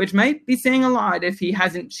 which might be saying a lot if he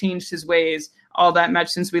hasn't changed his ways all that much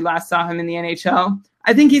since we last saw him in the NHL.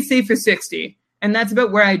 I think he's safe for 60, and that's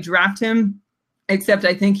about where I draft him, except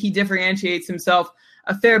I think he differentiates himself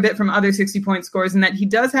a fair bit from other 60-point scorers in that he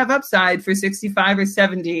does have upside for 65 or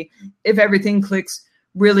 70 if everything clicks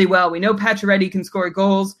really well. We know Pacioretty can score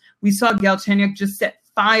goals. We saw Galchenyuk just set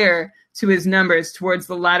fire to his numbers towards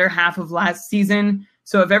the latter half of last season.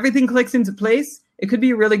 So if everything clicks into place, it could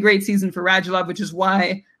be a really great season for Radulov, which is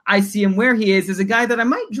why I see him where he is as a guy that I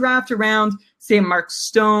might draft around, say, Mark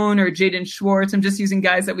Stone or Jaden Schwartz. I'm just using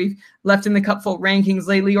guys that we've left in the Cupful rankings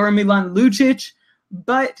lately, or Milan Lucic.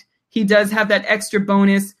 But he does have that extra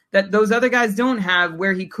bonus that those other guys don't have,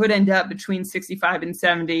 where he could end up between 65 and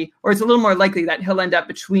 70, or it's a little more likely that he'll end up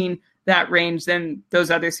between that range than those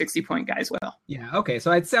other 60-point guys will. Yeah, okay.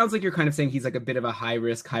 So it sounds like you're kind of saying he's like a bit of a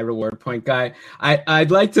high-risk, high-reward point guy. I'd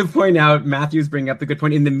like to point out, Matthew's bringing up the good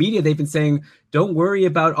point. In the media, they've been saying, don't worry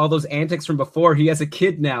about all those antics from before. He has a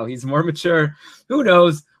kid now. He's more mature. Who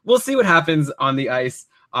knows? We'll see what happens on the ice,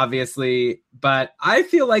 obviously. But I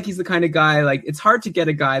feel like he's the kind of guy, like, it's hard to get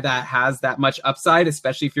a guy that has that much upside,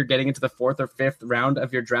 especially if you're getting into the 4th or 5th round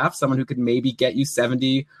of your draft, someone who could maybe get you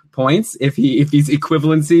 70 points if these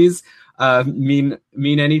equivalencies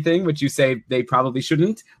mean anything, which you say they probably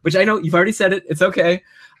shouldn't, which I know you've already said it. It's okay.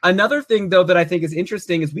 Another thing, though, that I think is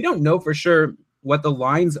interesting is we don't know for sure what the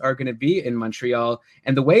lines are going to be in Montreal.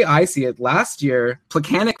 And the way I see it, last year,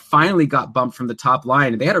 Plekanec finally got bumped from the top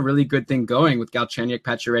line. And they had a really good thing going with Galchenyuk,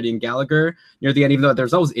 Pacioretty, and Gallagher near the end, even though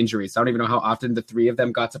there's always injuries. So I don't even know how often the 3 of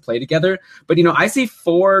them got to play together. But, I see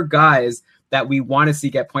 4 guys that we want to see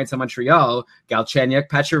get points on Montreal: Galchenyuk,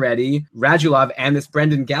 Pacioretty, Radulov, and this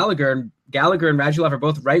Brendan Gallagher. And Gallagher and Radulov are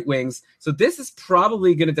both right wings. So this is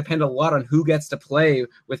probably going to depend a lot on who gets to play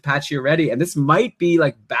with Pacioretty. And this might be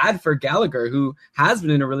bad for Gallagher, who has been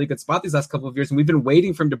in a really good spot these last couple of years. And we've been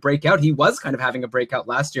waiting for him to break out. He was kind of having a breakout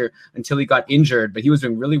last year until he got injured, but he was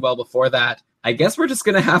doing really well before that. I guess we're just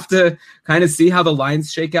going to have to kind of see how the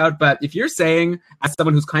lines shake out. But if you're saying, as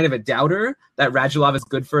someone who's kind of a doubter, that Radulov is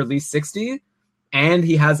good for at least 60 and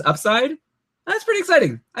he has upside, that's pretty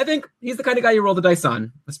exciting. I think he's the kind of guy you roll the dice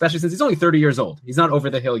on, especially since he's only 30 years old. He's not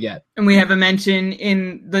over the hill yet. And we have a mention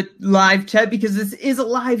in the live chat because this is a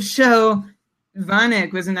live show.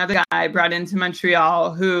 Vanek was another guy brought into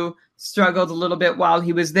Montreal who struggled a little bit while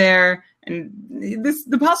he was there. And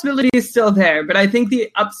the possibility is still there, but I think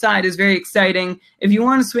the upside is very exciting. If you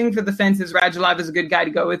want to swing for the fences, Radulov is a good guy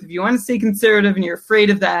to go with. If you want to stay conservative and you're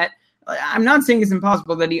afraid of that, I'm not saying it's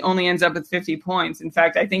impossible that he only ends up with 50 points. In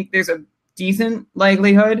fact, I think there's a decent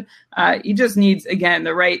likelihood. He just needs, again,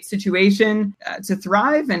 the right situation to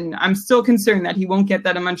thrive, and I'm still concerned that he won't get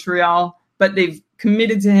that in Montreal, but they've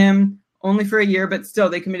committed to him only for a year, but still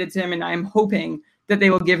they committed to him, and I'm hoping that they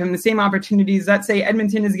will give him the same opportunities that, say,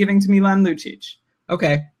 Edmonton is giving to Milan Lucic.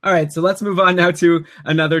 Okay. All right. So let's move on now to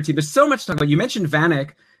another team. There's so much to talk about. You mentioned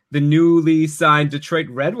Vanek, the newly signed Detroit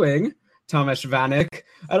Red Wing, Tomas Vanek.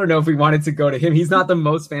 I don't know if we wanted to go to him. He's not the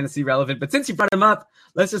most fantasy relevant, but since you brought him up,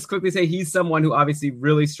 let's just quickly say he's someone who obviously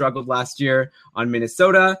really struggled last year on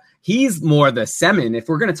Minnesota. He's more the Semin. If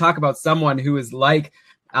we're going to talk about someone who is like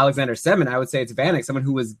Alexander Semin, I would say it's Vanek, someone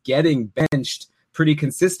who was getting benched pretty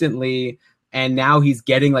consistently, and now he's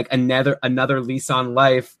getting like another lease on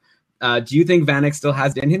life. Do you think Vanek still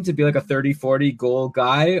has it in him to be like a 30-40 goal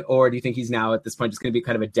guy, or do you think he's now at this point just going to be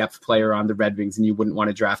kind of a depth player on the Red Wings and you wouldn't want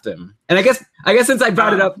to draft him? And I guess since I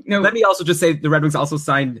brought it up, let me also just say the Red Wings also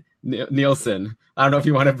signed Nielsen. I don't know if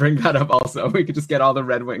you want to bring that up also. We could just get all the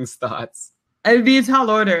Red Wings thoughts. It would be a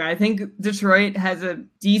tall order. I think Detroit has a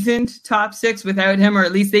decent top six without him, or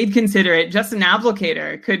at least they'd consider it. Justin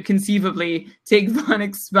Abdelkader could conceivably take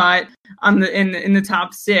Vanek's spot in the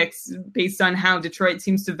top six based on how Detroit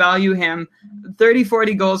seems to value him.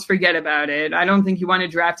 30-40 goals, forget about it. I don't think you want to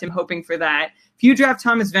draft him hoping for that. If you draft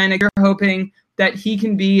Thomas Vanek, you're hoping that he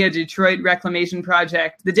can be a Detroit reclamation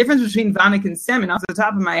project. The difference between Vanek and Semin, off the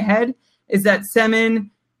top of my head, is that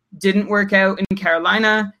Semin didn't work out in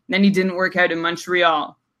Carolina, and then he didn't work out in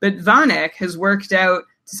Montreal. But Vanek has worked out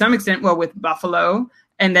to some extent, well, with Buffalo,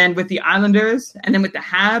 and then with the Islanders, and then with the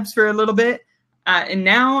Habs for a little bit. And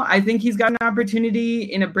now I think he's got an opportunity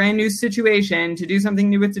in a brand new situation to do something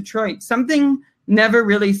new with Detroit. Something never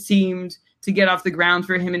really seemed to get off the ground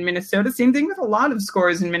for him in Minnesota. Same thing with a lot of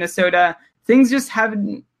scores in Minnesota. Things just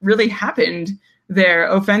haven't really happened there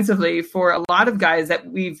offensively for a lot of guys that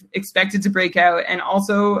we've expected to break out, and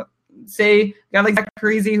also say a guy like Zach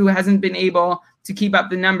Parise, who hasn't been able to keep up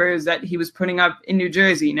the numbers that he was putting up in New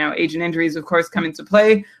Jersey. Now, agent injuries, of course, come into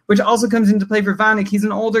play, which also comes into play for Vanek. He's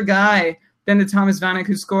an older guy than the Thomas Vanek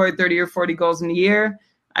who scored 30 or 40 goals in a year.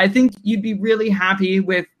 I think you'd be really happy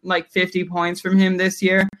with like 50 points from him this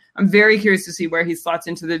year. I'm very curious to see where he slots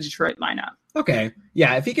into the Detroit lineup. Okay.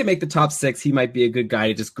 Yeah, if he can make the top six, he might be a good guy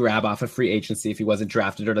to just grab off a free agency if he wasn't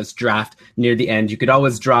drafted, or just draft near the end. You could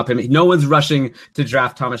always drop him. No one's rushing to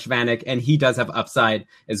draft Thomas Vanek, and he does have upside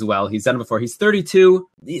as well. He's done it before. He's 32.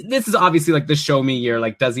 This is obviously like the show me year.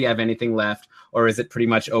 Like, does he have anything left, or is it pretty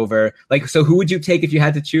much over? Like, so who would you take if you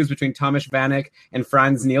had to choose between Thomas Vanek and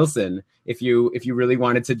Frans Nielsen if you really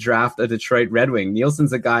wanted to draft a Detroit Red Wing?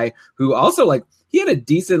 Nielsen's a guy who also, like, he had a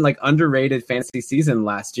decent, like, underrated fantasy season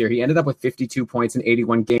last year. He ended up with 52 points in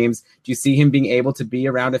 81 games. Do you see him being able to be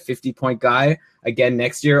around a 50-point guy again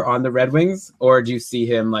next year on the Red Wings? Or do you see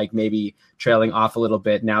him, like, maybe trailing off a little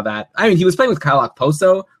bit now that... I mean, he was playing with Kyle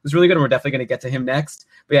Okposo. It was really good, and we're definitely going to get to him next.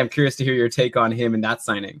 But yeah, I'm curious to hear your take on him and that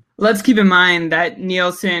signing. Let's keep in mind that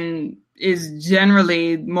Nielsen is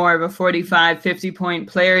generally more of a 45, 50-point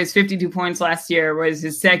player. His 52 points last year was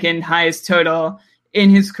his second highest total in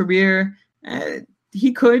his career.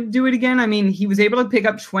 He could do it again. I mean, he was able to pick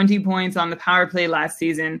up 20 points on the power play last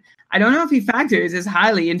season. I don't know if he factors as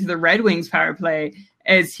highly into the Red Wings power play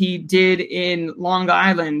as he did in Long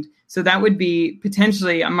Island. So that would be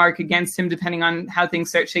potentially a mark against him depending on how things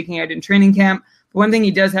start shaking out in training camp. But one thing he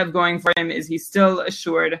does have going for him is he's still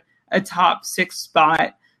assured a top six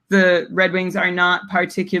spot. The Red Wings are not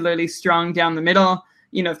particularly strong down the middle.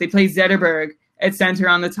 You know, if they play Zetterberg at center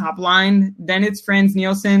on the top line, then it's Frans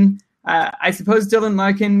Nielsen. I suppose Dylan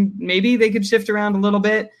Larkin, maybe they could shift around a little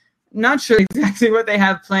bit. Not sure exactly what they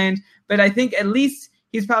have planned, but I think at least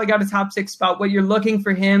he's probably got a top six spot. What you're looking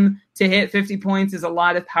for him to hit 50 points is a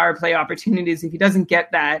lot of power play opportunities. If he doesn't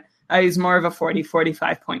get that, he's more of a 40,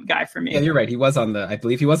 45-point guy for me. Yeah, you're right. I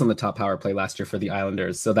believe he was on the top power play last year for the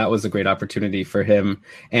Islanders, so that was a great opportunity for him.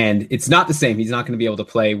 And it's not the same. He's not going to be able to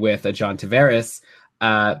play with a John Tavares,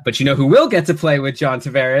 but you know who will get to play with John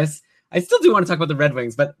Tavares? I still do want to talk about the Red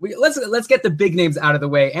Wings, but let's get the big names out of the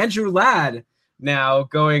way. Andrew Ladd now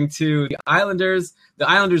going to the Islanders. The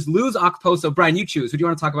Islanders lose Okposo. Brian, you choose. Who do you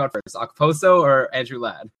want to talk about first, Okposo or Andrew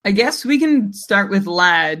Ladd? I guess we can start with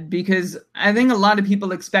Ladd because I think a lot of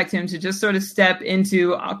people expect him to just sort of step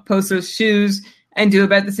into Okposo's shoes and do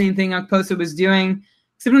about the same thing Okposo was doing.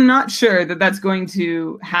 So I'm not sure that that's going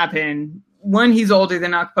to happen. One, he's older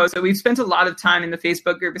than Okposo. We've spent a lot of time in the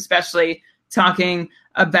Facebook group, especially talking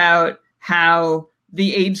about how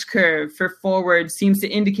the age curve for forward seems to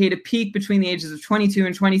indicate a peak between the ages of 22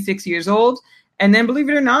 and 26 years old. And then, believe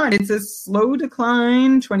it or not, it's a slow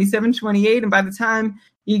decline, 27, 28. And by the time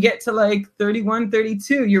you get to like 31,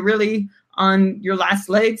 32, you're really on your last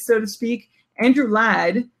legs, so to speak. Andrew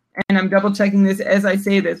Ladd, and I'm double checking this as I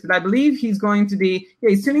say this, but I believe he's going to be,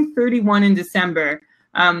 he's turning 31 in December.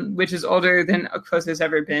 Which is older than Okposo's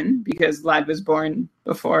ever been because Ladd was born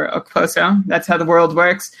before Okposo. That's how the world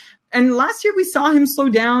works. And last year we saw him slow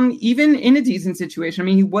down even in a decent situation. I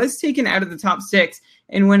mean, he was taken out of the top six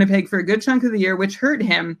in Winnipeg for a good chunk of the year, which hurt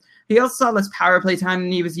him. He also saw less power play time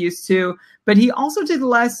than he was used to, but he also did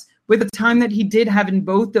less with the time that he did have in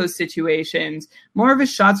both those situations. More of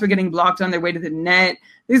his shots were getting blocked on their way to the net.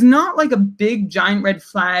 There's not like a big giant red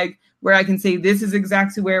flag where I can say this is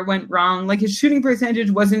exactly where it went wrong. Like his shooting percentage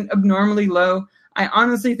wasn't abnormally low. I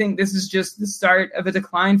honestly think this is just the start of a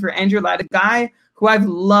decline for Andrew Ladd, a guy who I've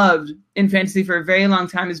loved in fantasy for a very long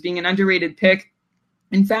time as being an underrated pick.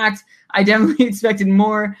 In fact, I definitely expected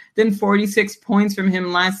more than 46 points from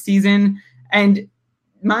him last season. And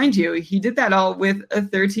mind you, he did that all with a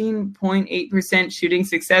 13.8% shooting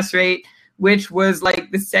success rate, which was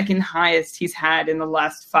like the second highest he's had in the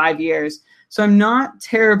last 5 years. So I'm not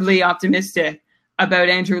terribly optimistic about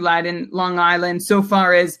Andrew Ladd in Long Island so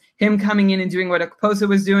far as him coming in and doing what Okposo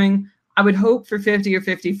was doing. I would hope for 50 or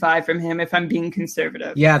 55 from him if I'm being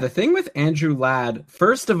conservative. Yeah, the thing with Andrew Ladd,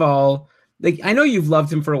 first of all, like, I know you've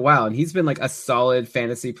loved him for a while, and he's been like a solid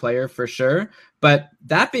fantasy player for sure. But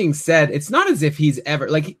that being said, it's not as if he's ever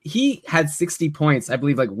like he had 60 points, I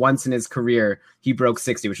believe, like once in his career. He broke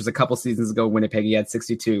 60, which was a couple seasons ago. Winnipeg, he had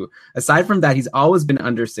 62. Aside from that, he's always been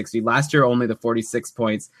under 60. Last year, only the 46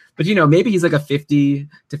 points. But, you know, maybe he's like a 50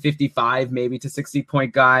 to 55, maybe to 60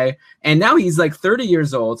 point guy. And now he's like 30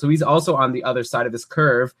 years old. So he's also on the other side of this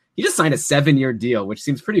curve. He just signed a 7-year deal, which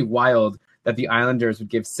seems pretty wild that the Islanders would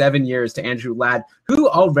give 7 years to Andrew Ladd, who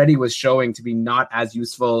already was showing to be not as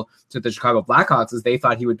useful to the Chicago Blackhawks as they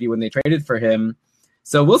thought he would be when they traded for him.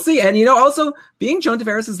 So we'll see. And, you know, also being John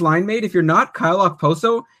Tavares' line mate, if you're not Kyle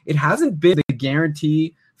Okposo, it hasn't been the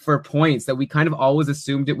guarantee for points that we kind of always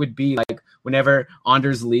assumed it would be, like whenever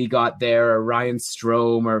Anders Lee got there or Ryan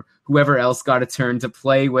Strome or whoever else got a turn to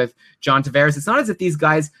play with John Tavares. It's not as if these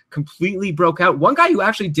guys completely broke out. One guy who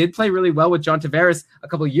actually did play really well with John Tavares a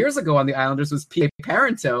couple of years ago on the Islanders was P.A.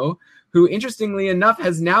 Parento, who interestingly enough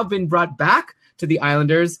has now been brought back to the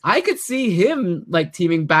Islanders. I could see him like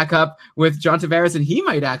teaming back up with John Tavares, and he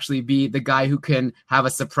might actually be the guy who can have a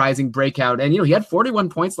surprising breakout. And, you know, he had 41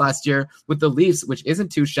 points last year with the Leafs, which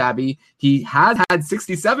isn't too shabby. He had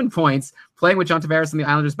 67 points playing with John Tavares and the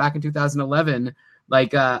Islanders back in 2011.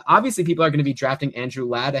 Like, obviously people are going to be drafting Andrew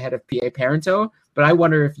Ladd ahead of P.A. Parento, but I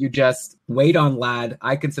wonder if you just wait on Ladd.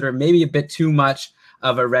 I consider maybe a bit too much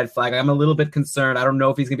of a red flag. I'm a little bit concerned. I don't know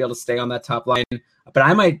if he's going to be able to stay on that top line, but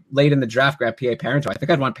I might late in the draft grab P.A. Parento. I think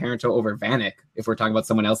I'd want Parento over Vanek if we're talking about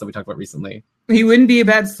someone else that we talked about recently. He wouldn't be a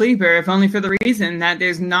bad sleeper if only for the reason that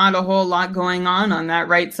there's not a whole lot going on that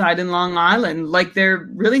right side in Long Island like there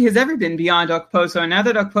really has ever been beyond Okposo. And now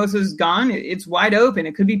that Okposo's gone, it's wide open.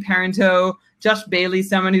 It could be Parento, Josh Bailey,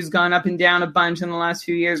 someone who's gone up and down a bunch in the last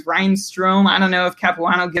few years. Ryan Strome, I don't know if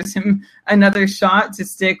Capuano gives him another shot to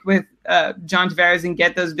stick with John Tavares and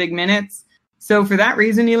get those big minutes. So for that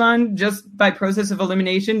reason, Elon, just by process of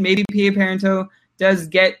elimination, maybe P.A. Parento does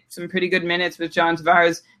get some pretty good minutes with John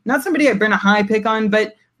Tavares. Not somebody I've been a high pick on,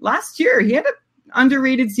 but last year he had an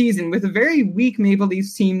underrated season with a very weak Maple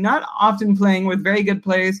Leafs team, not often playing with very good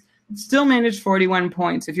players, still managed 41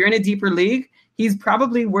 points. If you're in a deeper league, he's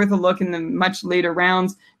probably worth a look in the much later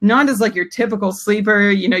rounds, not as like your typical sleeper.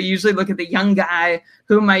 You know, you usually look at the young guy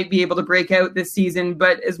who might be able to break out this season,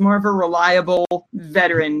 but as more of a reliable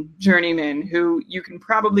veteran journeyman who you can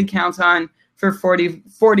probably count on for 40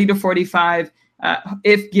 to 45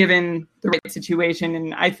 if given the right situation.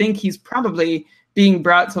 And I think he's probably being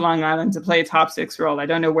brought to Long Island to play a top 6 role. I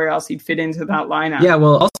don't know where else he'd fit into that lineup. Yeah,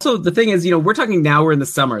 well, also the thing is, you know, we're talking now, we're in the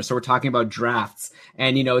summer, so we're talking about drafts.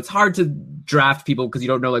 And, you know, it's hard to draft people because you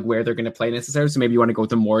don't know like where they're going to play necessarily. So maybe you want to go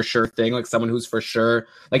with a more sure thing, like someone who's for sure,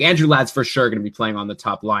 like Andrew Ladd's for sure going to be playing on the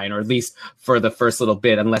top line, or at least for the first little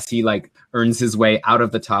bit, unless he like earns his way out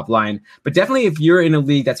of the top line. But definitely if you're in a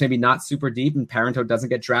league that's maybe not super deep and Parento doesn't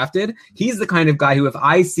get drafted, he's the kind of guy who, if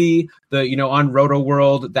I see the, you know, on Roto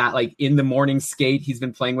World that like in the morning skate, he's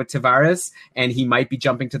been playing with Tavares and he might be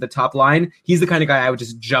jumping to the top line, he's the kind of guy I would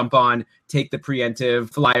just jump on, take the preemptive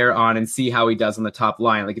flyer on and see how he does on the top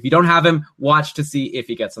line. Like if you don't have him, watch to see if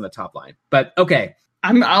he gets on the top line. But okay.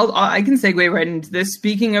 I can segue right into this.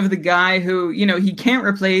 Speaking of the guy who, you know, he can't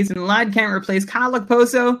replace and Ladd can't replace, Kyle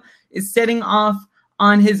Okposo is setting off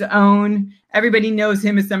on his own. Everybody knows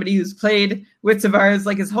him as somebody who's played with Tavares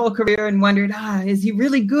like his whole career and wondered, is he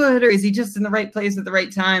really good or is he just in the right place at the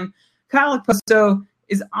right time? Kyle Okposo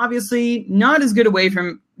is obviously not as good away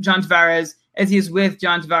from John Tavares as he is with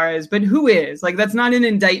John Tavares, but who is? Like, that's not an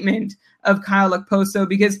indictment of Kyle Okposo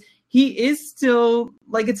because he is still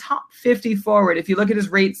like a top 50 forward. If you look at his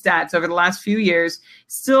rate stats over the last few years,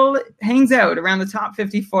 still hangs out around the top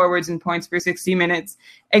 50 forwards in points per 60 minutes.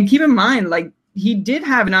 And keep in mind, like, he did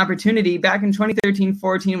have an opportunity back in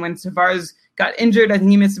 2013-14 when Tavares got injured. I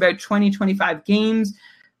think he missed about 20-25 games.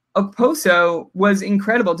 Okposo was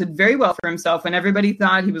incredible, did very well for himself when everybody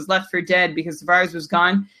thought he was left for dead because Tavares was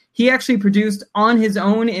gone. He actually produced on his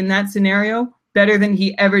own in that scenario better than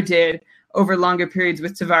he ever did over longer periods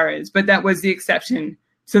with Tavares, but that was the exception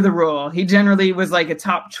to the rule. He generally was like a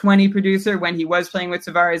top 20 producer when he was playing with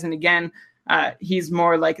Tavares, and again, He's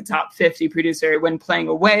more like a top 50 producer when playing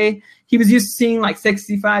away. He was used to seeing like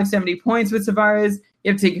 65, 70 points with Tavares.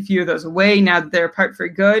 You have to take a few of those away now that they're apart for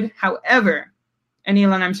good. However, and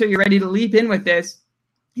Elon, I'm sure you're ready to leap in with this,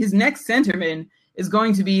 his next centerman is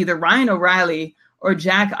going to be either Ryan O'Reilly or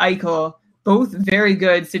Jack Eichel, both very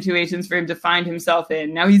good situations for him to find himself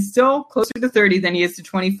in. Now, he's still closer to 30 than he is to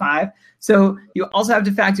 25, so you also have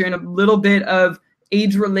to factor in a little bit of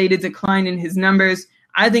age-related decline in his numbers.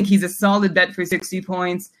 I think he's a solid bet for 60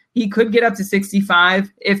 points. He could get up to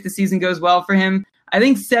 65 if the season goes well for him. I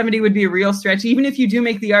think 70 would be a real stretch, even if you do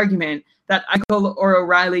make the argument that Eichel or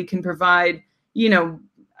O'Reilly can provide,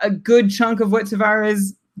 a good chunk of what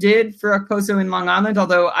Tavares did for Okposo in Long Island,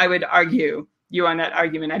 although I would argue you on that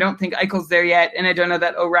argument. I don't think Eichel's there yet, and I don't know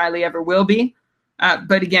that O'Reilly ever will be.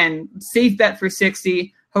 But again, safe bet for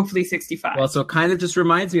 60, hopefully 65. Well, so it kind of just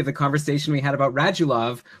reminds me of the conversation we had about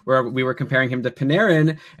Radulov, where we were comparing him to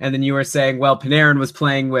Panarin, and then you were saying, well, Panarin was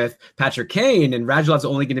playing with Patrick Kane, and Radulov's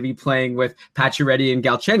only going to be playing with Pacioretty and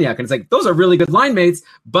Galchenyuk. And it's like, those are really good line mates,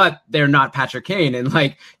 but they're not Patrick Kane. And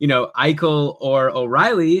Eichel or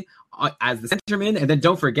O'Reilly as the centerman, and then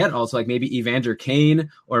don't forget also like maybe Evander Kane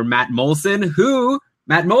or Matt Molson,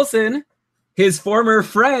 his former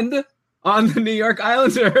friend on the New York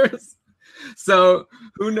Islanders. So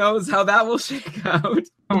who knows how that will shake out.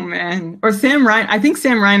 Oh, man. Or Sam Reinhart. I think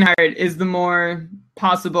Sam Reinhart is the more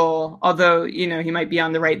possible, although, he might be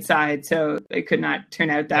on the right side, so it could not turn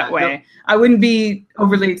out that way. No. I wouldn't be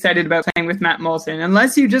overly excited about playing with Matt Molson,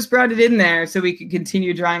 unless you just brought it in there so we could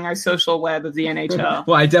continue drawing our social web of the NHL.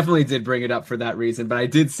 Well, I definitely did bring it up for that reason, but I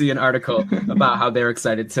did see an article about how they're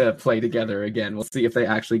excited to play together again. We'll see if they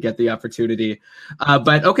actually get the opportunity.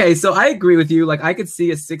 But okay, so I agree with you. Like, I could see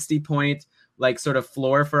a 60-point sort of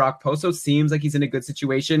floor for Okposo. Seems like he's in a good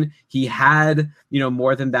situation. He had,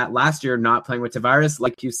 more than that last year, not playing with Tavares,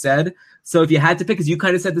 like you said. So if you had to pick, because you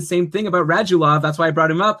kind of said the same thing about Radulov, that's why I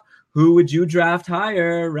brought him up. Who would you draft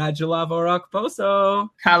higher, Radulov or Okposo?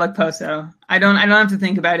 Kyle Okposo. I don't have to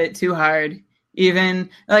think about it too hard.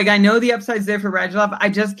 Even I know the upside's there for Radulov. I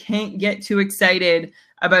just can't get too excited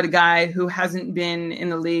about a guy who hasn't been in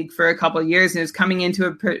the league for a couple of years and is coming into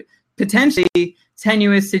a potentially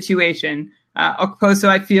tenuous situation. Okposo,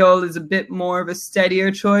 I feel, is a bit more of a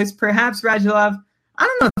steadier choice. Perhaps Radulov, I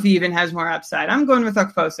don't know if he even has more upside. I'm going with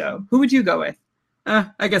Okposo. Who would you go with?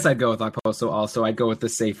 I guess I'd go with Okposo also. I'd go with the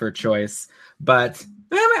safer choice. But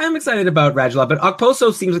I'm excited about Radulov. But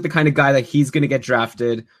Okposo seems like the kind of guy that he's going to get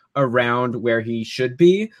drafted around where he should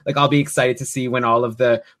be. I'll be excited to see when all of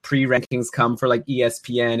the pre-rankings come for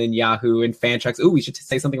ESPN and Yahoo and Fantrax. Ooh, we should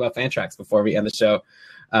say something about Fantrax before we end the show.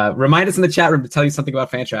 Remind us in the chat room to tell you something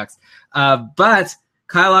about Fantrax. But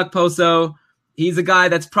Kyle Okposo, he's a guy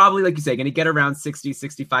that's probably, like you say, going to get around 60,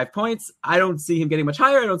 65 points. I don't see him getting much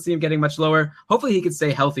higher. I don't see him getting much lower. Hopefully he can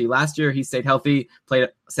stay healthy. Last year he stayed healthy, played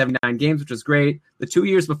 79 games, which was great. The 2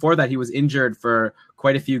 years before that, he was injured for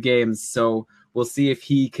quite a few games. So we'll see if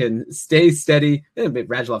he can stay steady.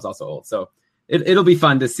 Radulov's also old, so it'll be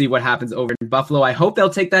fun to see what happens over in Buffalo. I hope they'll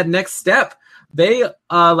take that next step. They,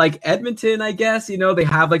 like Edmonton, I guess, they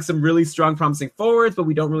have some really strong, promising forwards, but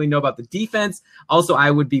we don't really know about the defense. Also, I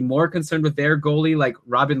would be more concerned with their goalie,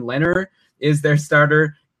 Robin Lehner is their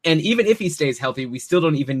starter. And even if he stays healthy, we still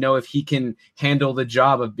don't even know if he can handle the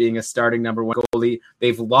job of being a starting number one goalie.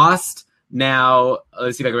 They've lost now.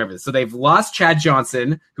 Let's see if I can remember this. So they've lost Chad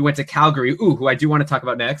Johnson, who went to Calgary, who I do want to talk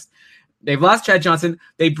about next. They've lost Chad Johnson.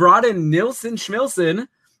 They brought in Nilsson Schmilson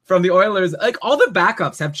from the Oilers. All the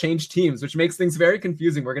backups have changed teams, which makes things very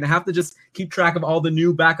confusing. We're going to have to just keep track of all the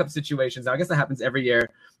new backup situations. I guess that happens every year.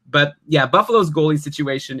 But yeah, Buffalo's goalie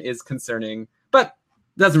situation is concerning, but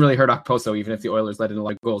doesn't really hurt Okposo, even if the Oilers let in a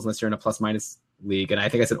lot of goals, unless you're in a plus-minus league. And I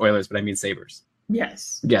think I said Oilers, but I mean Sabres.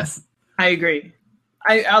 Yes. I agree.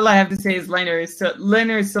 All I have to say is Lehner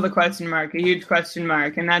is still a question mark, a huge question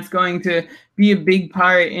mark, and that's going to be a big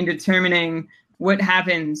part in determining what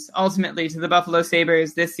happens ultimately to the Buffalo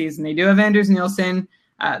Sabres this season. They do have Anders Nilsson.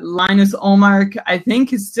 Linus Ullmark, I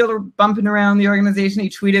think, is still bumping around the organization. He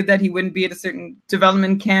tweeted that he wouldn't be at a certain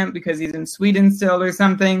development camp because he's in Sweden still or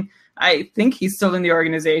something. I think he's still in the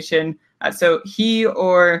organization. So he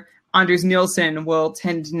or Anders Nilsson will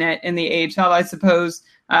tend net in the AHL, I suppose.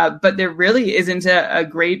 But there really isn't a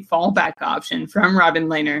great fallback option from Robin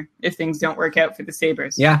Lehner if things don't work out for the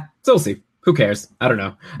Sabres. Yeah, so we'll see. Who cares? I don't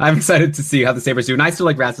know. I'm excited to see how the Sabres do. And I still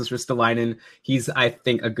like Rasmus Ristolainen. He's, I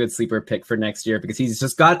think, a good sleeper pick for next year because he's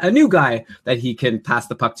just got a new guy that he can pass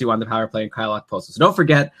the puck to on the power play in Kyle Okposo. So don't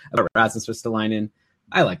forget about Rasmus Ristolainen.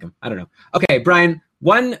 I like him. I don't know. Okay, Brian,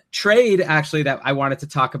 one trade actually that I wanted to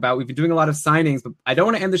talk about. We've been doing a lot of signings, but I don't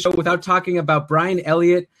want to end the show without talking about Brian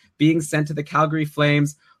Elliott being sent to the Calgary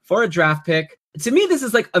Flames for a draft pick. To me, this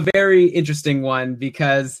is like a very interesting one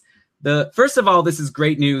because first of all, this is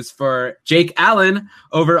great news for Jake Allen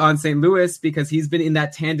over on St. Louis because he's been in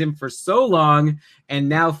that tandem for so long. And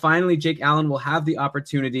now finally, Jake Allen will have the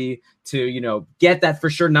opportunity to, get that for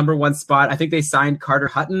sure number one spot. I think they signed Carter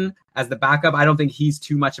Hutton as the backup. I don't think he's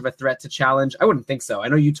too much of a threat to challenge. I wouldn't think so. I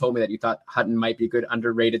know you told me that you thought Hutton might be a good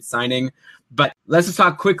underrated signing, but let's just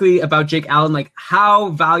talk quickly about Jake Allen. Like, how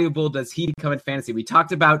valuable does he become in fantasy? We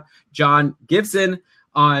talked about John Gibson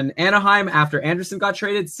on Anaheim after Anderson got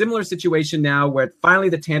traded. Similar situation now where finally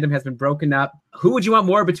the tandem has been broken up. Who would you want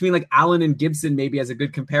more between like Allen and Gibson, maybe as a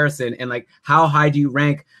good comparison? And like, how high do you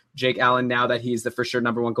rank Jake Allen now that he's the for sure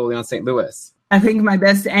number one goalie on St. Louis? I think my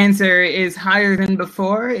best answer is higher than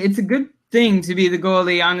before. It's a good thing to be the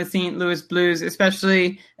goalie on the St. Louis Blues,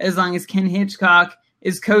 especially as long as Ken Hitchcock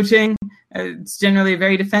is coaching. It's generally a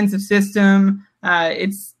very defensive system.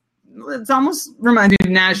 It's almost reminded of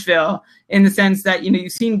Nashville in the sense that,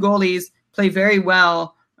 you've seen goalies play very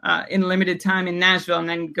well in limited time in Nashville and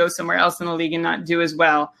then go somewhere else in the league and not do as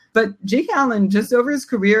well. But Jake Allen, just over his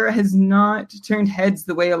career, has not turned heads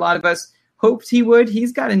the way a lot of us hoped he would.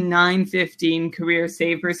 He's got a .915 career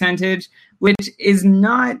save percentage, which is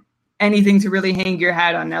not anything to really hang your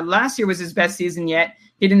hat on. Now, last year was his best season yet.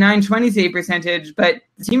 He had a .920 save percentage, but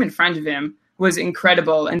the team in front of him was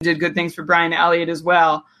incredible and did good things for Brian Elliott as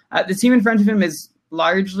well. The team in front of him is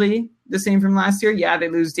largely the same from last year. Yeah, they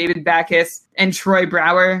lose David Backes and Troy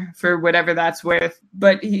Brouwer for whatever that's worth.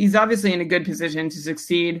 But he's obviously in a good position to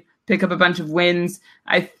succeed, pick up a bunch of wins.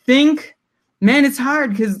 I think, man, it's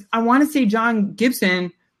hard because I want to say John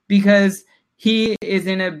Gibson because he is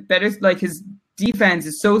in a better, like his defense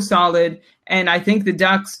is so solid. And I think the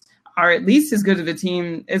Ducks are at least as good of a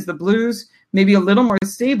team as the Blues, maybe a little more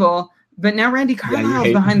stable. But now Randy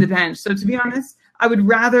Carlyle's behind the bench. So to be honest, I would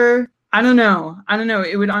rather, I don't know.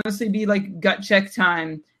 It would honestly be like gut check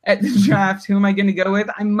time at the draft. Who am I going to go with?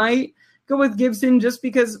 I might go with Gibson just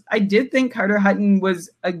because I did think Carter Hutton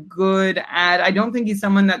was a good add. I don't think he's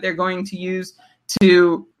someone that they're going to use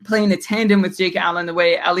to play in a tandem with Jake Allen the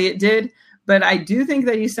way Elliott did. But I do think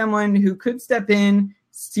that he's someone who could step in,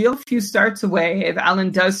 steal a few starts away if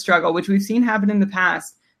Allen does struggle, which we've seen happen in the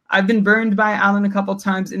past. I've been burned by Allen a couple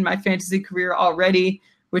times in my fantasy career already,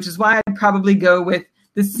 which is why I'd probably go with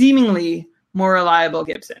the seemingly more reliable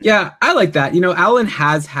Gibson. Yeah, I like that. Allen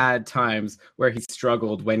has had times where he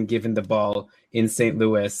struggled when given the ball in St.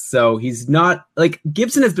 Louis. So he's not like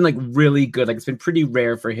Gibson has been like really good. Like it's been pretty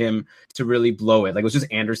rare for him to really blow it. Like it was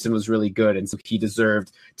just Anderson was really good. And so he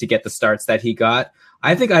deserved to get the starts that he got.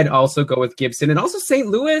 I think I'd also go with Gibson and also St.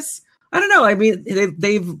 Louis. I don't know. I mean,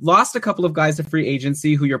 they've lost a couple of guys to free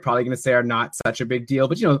agency who you're probably going to say are not such a big deal.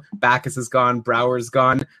 But, Backes is gone. Brouwer's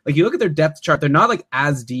gone. Like, you look at their depth chart, they're not, like,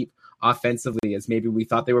 as deep offensively as maybe we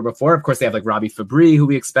thought they were before. Of course, they have, like, Robbie Fabry, who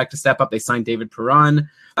we expect to step up. They signed David Perron.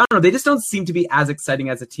 I don't know. They just don't seem to be as exciting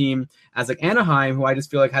as a team as, like, Anaheim, who I just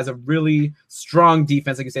feel like has a really strong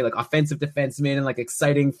defense, like you say, like, offensive defensemen and, like,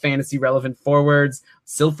 exciting fantasy-relevant forwards.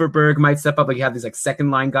 Silfverberg might step up. Like, you have these, like,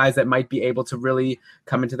 second-line guys that might be able to really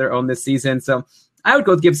come into their own this season. So I would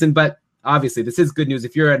go with Gibson, but obviously this is good news.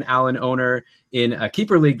 If you're an Allen owner in a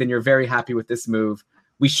keeper league, then you're very happy with this move.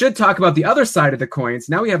 We should talk about the other side of the coins.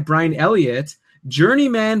 Now we have Brian Elliott,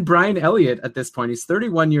 journeyman Brian Elliott at this point. He's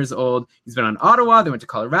 31 years old. He's been on Ottawa. They went to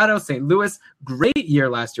Colorado, St. Louis. Great year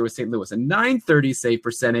last year with St. Louis, a .930 save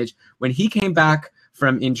percentage. When he came back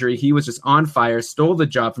from injury, he was just on fire, stole the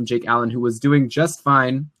job from Jake Allen, who was doing just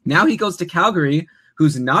fine. Now he goes to Calgary,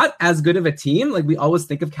 who's not as good of a team. Like we always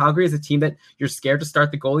think of Calgary as a team that you're scared to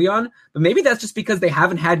start the goalie on, but maybe that's just because they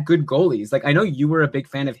haven't had good goalies. Like I know you were a big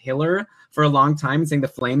fan of Hiller for a long time, saying the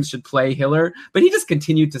Flames should play Hiller, but he just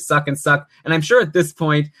continued to suck and suck. And I'm sure at this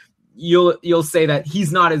point you'll say that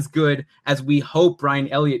he's not as good as we hope Brian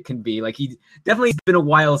Elliott can be. Like he definitely has been a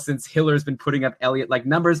while since Hiller's been putting up Elliott-like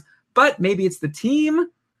numbers, but maybe it's the team.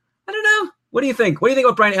 I don't know. What do you think? What do you think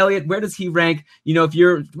about Brian Elliott? Where does he rank?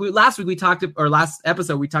 Last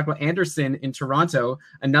episode, we talked about Anderson in Toronto,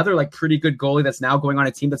 another like pretty good goalie that's now going on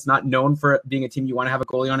a team that's not known for being a team you want to have a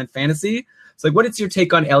goalie on in fantasy. So like, what is your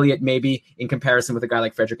take on Elliott maybe in comparison with a guy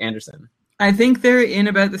like Frederik Andersen? I think they're in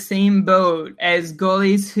about the same boat as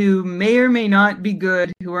goalies who may or may not be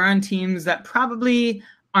good, who are on teams that probably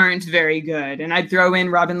aren't very good. And I'd throw in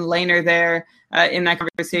Robin Lehner there in that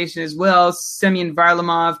conversation as well. Semyon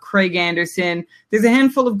Varlamov, Craig Anderson. There's a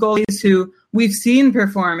handful of goalies who we've seen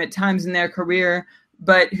perform at times in their career,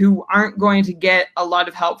 but who aren't going to get a lot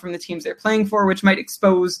of help from the teams they're playing for, which might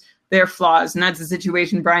expose their flaws. And that's the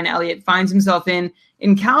situation Brian Elliott finds himself in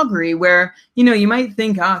Calgary, where, you might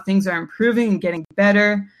think, things are improving and getting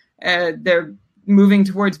better. They're moving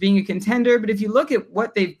towards being a contender. But if you look at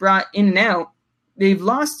what they've brought in and out, they've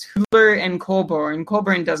lost Hooler and Colborne.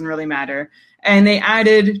 Colborne doesn't really matter. And they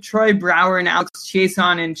added Troy Brouwer and Alex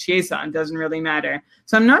Chiasson, and Chiasson doesn't really matter.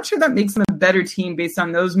 So I'm not sure that makes them a better team based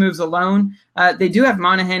on those moves alone. They do have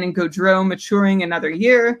Monahan and Gaudreau maturing another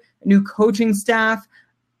year, a new coaching staff.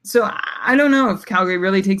 So I don't know if Calgary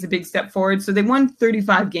really takes a big step forward. So they won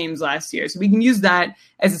 35 games last year. So we can use that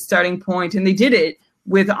as a starting point. And they did it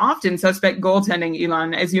with often suspect goaltending,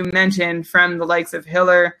 Elon, as you mentioned, from the likes of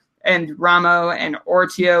Hiller and Ramo and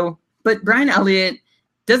Ortio. But Brian Elliott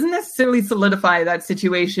doesn't necessarily solidify that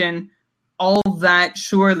situation all that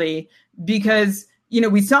surely, because,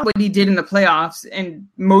 we saw what he did in the playoffs and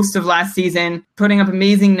most of last season, putting up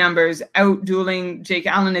amazing numbers, out-dueling Jake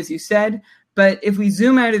Allen, as you said. But if we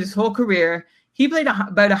zoom out at his whole career, he played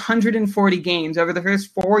about 140 games over the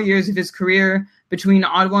first 4 years of his career between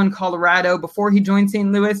Ottawa and Colorado. Before he joined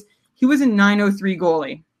St. Louis, he was a .903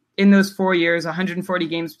 goalie in those 4 years, 140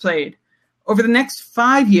 games played. Over the next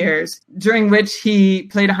 5 years, during which he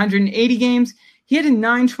played 180 games, he had a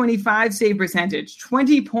 .925 save percentage,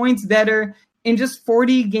 20 points better in just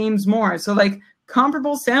 40 games more. So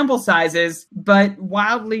comparable sample sizes, but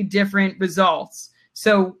wildly different results.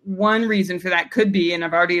 So one reason for that could be, and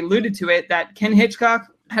I've already alluded to it, that Ken Hitchcock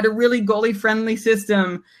had a really goalie-friendly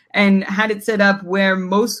system and had it set up where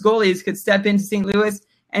most goalies could step into St. Louis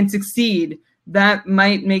and succeed. That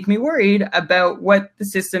might make me worried about what the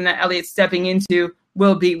system that Elliott's stepping into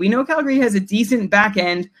will be. We know Calgary has a decent back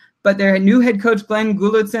end, but their new head coach, Glenn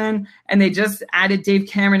Gulutzan, and they just added Dave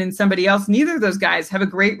Cameron and somebody else. Neither of those guys have a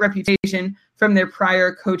great reputation from their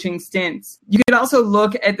prior coaching stints. You could also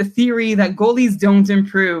look at the theory that goalies don't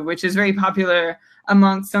improve, which is very popular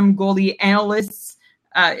among some goalie analysts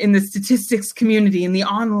in the statistics community, in the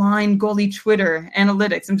online goalie Twitter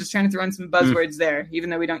analytics. I'm just trying to throw in some buzzwords there,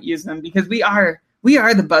 even though we don't use them, because we are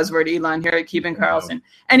the buzzword, Elon, here at Keeping Karlsson.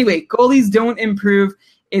 Anyway, goalies don't improve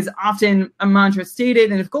is often a mantra stated.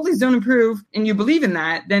 And if goalies don't improve and you believe in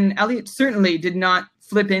that, then Elliott certainly did not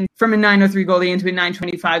flip in from a .903 goalie into a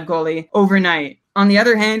 .925 goalie overnight. On the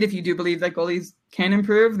other hand, if you do believe that goalies can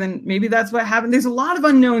improve, then maybe that's what happened. There's a lot of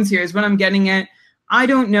unknowns here is what I'm getting at. I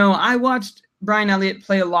don't know. I watched Brian Elliott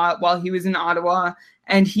play a lot while he was in Ottawa,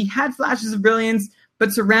 and he had flashes of brilliance,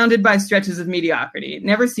 but surrounded by stretches of mediocrity. It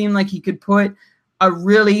never seemed like he could put a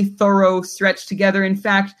really thorough stretch together. In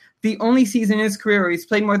fact, the only season in his career where he's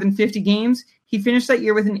played more than 50 games, he finished that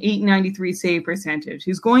year with an .893 save percentage.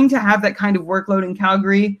 He's going to have that kind of workload in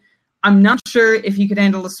Calgary. I'm not sure if he could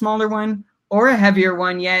handle a smaller one or a heavier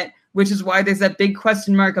one yet, which is why there's that big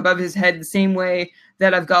question mark above his head, the same way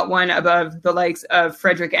that I've got one above the likes of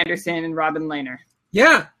Frederik Andersen and Robin Lehner.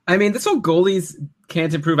 Yeah, I mean, this whole goalies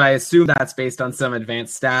can't improve, I assume that's based on some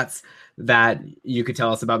advanced stats that you could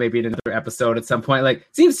tell us about maybe in another episode at some point. It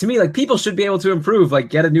seems to me like people should be able to improve,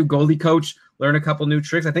 get a new goalie coach, learn a couple new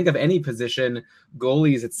tricks. I think of any position,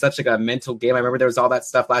 goalies, it's such a mental game. I remember there was all that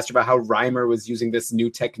stuff last year about how Reimer was using this new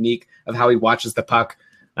technique of how he watches the puck.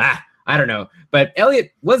 I don't know. But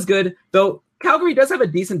Elliott was good, though. Calgary does have a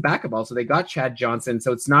decent backup also. They got Chad Johnson,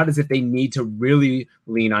 so it's not as if they need to really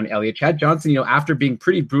lean on Elliott. Chad Johnson, after being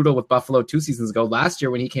pretty brutal with Buffalo 2 seasons ago, last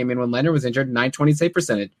year when he came in when Leonard was injured, .920 save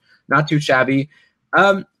percentage. Not too shabby.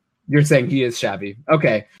 You're saying he is shabby.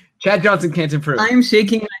 Okay. Chad Johnson can't improve. I'm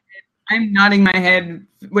shaking my head. I'm nodding my head.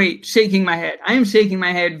 Wait, shaking my head. I am shaking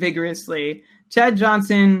my head vigorously. Chad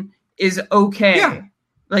Johnson is okay. Yeah.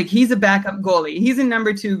 He's a backup goalie. He's a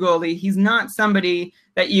number 2 goalie. He's not somebody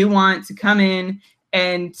that you want to come in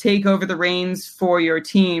and take over the reins for your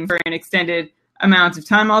team for an extended amount of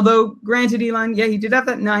time. Although, granted, Elon, he did have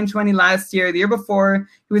that .920 last year. The year before,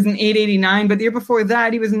 he was an .889, but the year before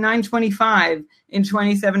that, he was a .925 in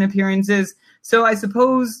 27 appearances. So I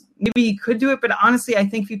suppose maybe he could do it, but honestly, I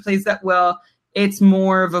think if he plays that well, it's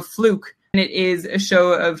more of a fluke. And it is a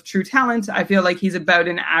show of true talent. I feel like he's about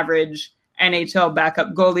an average NHL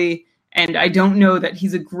backup goalie, and I don't know that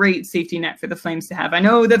he's a great safety net for the Flames to have. I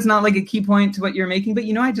know that's not a key point to what you're making, but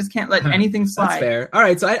I just can't let anything slide. That's fair. All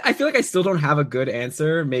right, so I feel like I still don't have a good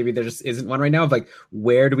answer. Maybe there just isn't one right now of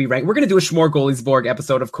where do we rank? We're going to do a Schmore Goalies Borg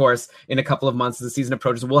episode, of course, in a couple of months as the season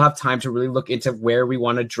approaches. We'll have time to really look into where we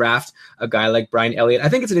want to draft a guy like Brian Elliott. I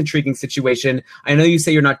think it's an intriguing situation. I know you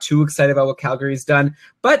say you're not too excited about what Calgary's done,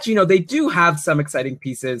 but, they do have some exciting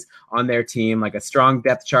pieces on their team, like a strong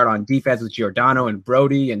depth chart on defense with Giordano and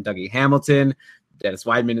Brody and Dougie Hamilton. Dennis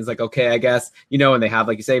Weidman is like, okay, I guess, and they have,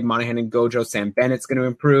 like you say, Monahan and Gojo, Sam Bennett's going to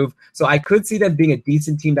improve. So I could see them being a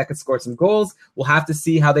decent team that could score some goals. We'll have to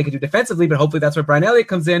see how they can do defensively, but hopefully that's where Brian Elliott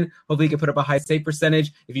comes in. Hopefully he can put up a high save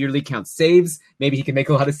percentage. If your league counts saves, maybe he can make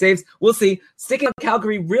a lot of saves. We'll see. Sticking on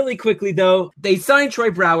Calgary really quickly, though, they signed Troy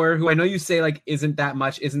Brouwer, who I know you say like isn't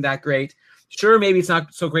that great. Sure, maybe it's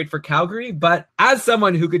not so great for Calgary, but as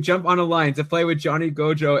someone who could jump on a line to play with Johnny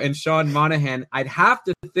Gojo and Sean Monahan, I'd have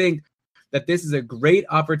to think that this is a great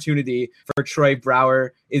opportunity for Troy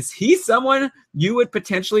Brouwer. Is he someone you would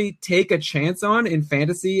potentially take a chance on in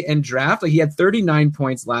fantasy and draft? Like, he had 39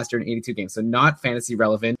 points last year in 82 games, so not fantasy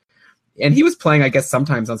relevant. And he was playing, I guess,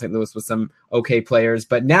 sometimes on St. Louis with some okay players.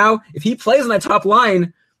 But now, if he plays on that top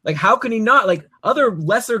line, like, how can he not? Like, other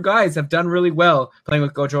lesser guys have done really well playing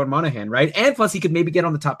with Gojo and Monahan, right? And plus, he could maybe get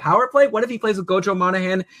on the top power play. What if he plays with Gojo,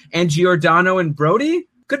 Monahan, and Giordano and Brody?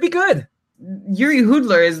 Could be good. Yuri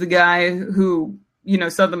Hudler is the guy who,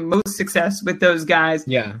 saw the most success with those guys.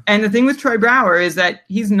 Yeah. And the thing with Troy Brouwer is that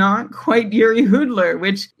he's not quite Yuri Hudler,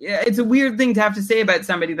 which it's a weird thing to have to say about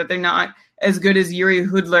somebody, that they're not as good as Yuri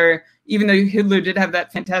Hudler, even though Hudler did have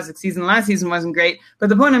that fantastic season. Last season wasn't great. But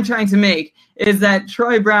the point I'm trying to make is that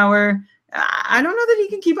Troy Brouwer, I don't know that he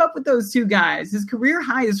can keep up with those two guys. His career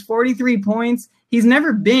high is 43 points. He's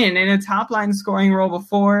never been in a top-line scoring role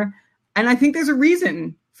before. And I think there's a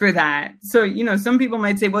reason for that. So, some people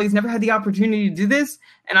might say, well, he's never had the opportunity to do this.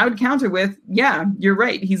 And I would counter with, yeah, you're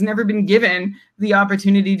right. He's never been given the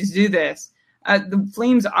opportunity to do this. The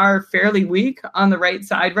Flames are fairly weak on the right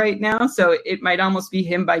side right now, so it might almost be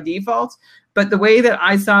him by default. But the way that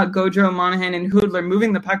I saw Gojo, Monahan, and Hudler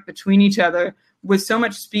moving the puck between each other with so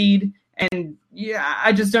much speed, and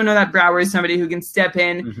I just don't know that Brouwer is somebody who can step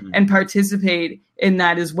in and participate in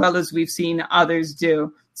that as well as we've seen others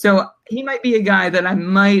do. So he might be a guy that I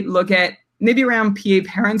might look at maybe around PA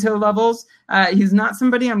Parento levels. He's not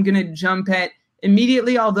somebody I'm going to jump at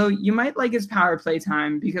immediately, although you might like his power play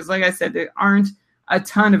time, because like I said, there aren't a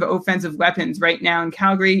ton of offensive weapons right now in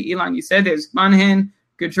Calgary. Elon, you said there's Monahan,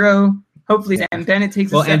 Gaudreau, hopefully Sam Bennett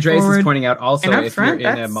takes a step Andres forward. Is pointing out also, if front,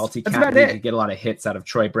 you're in a multi-cat league, you get a lot of hits out of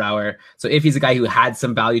Troy Brouwer. So if he's a guy who had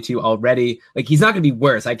some value to you already, like, he's not going to be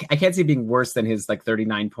worse. I can't see being worse than his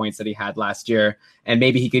 39 points that he had last year. And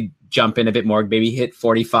maybe he could jump in a bit more, maybe hit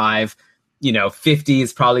 45, 50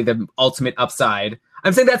 is probably the ultimate upside.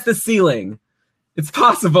 I'm saying that's the ceiling. It's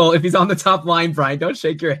possible if he's on the top line, Brian. Don't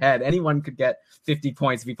shake your head. Anyone could get 50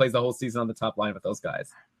 points if he plays the whole season on the top line with those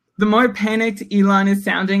guys. The more panicked Elon is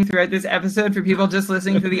sounding throughout this episode for people just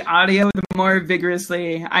listening to the audio, the more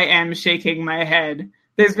vigorously I am shaking my head.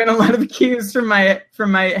 There's been a lot of cues from my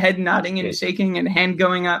head nodding and shaking and hand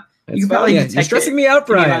going up. You can probably detect You're stressing me out,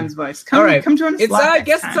 Brian. Elon's voice. Come join us. I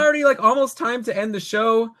guess it's already almost time to end the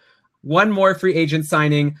show. One more free agent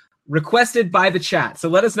signing requested by the chat. So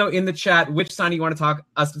let us know in the chat which signing you want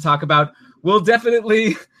us to talk about. We'll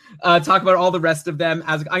definitely talk about all the rest of them.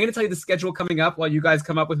 As I'm going to tell you the schedule coming up while you guys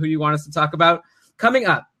come up with who you want us to talk about. Coming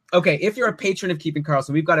up, okay, if you're a patron of Keeping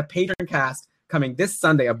Karlsson, we've got a patron cast coming this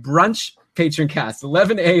Sunday, a brunch patron cast,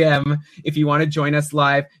 11 a.m. If you want to join us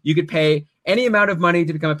live, you could pay any amount of money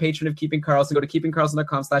to become a patron of Keeping Karlsson. Go to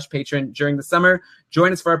keepingkarlsson.com/patron during the summer.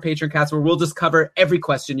 Join us for our patron cast where we'll just cover every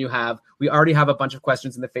question you have. We already have a bunch of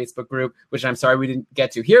questions in the Facebook group, which I'm sorry we didn't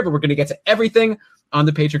get to here, but we're going to get to everything on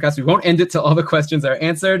the patron cast. We won't end it till all the questions are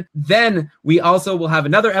answered. Then we also will have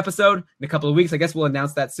another episode in a couple of weeks. I guess we'll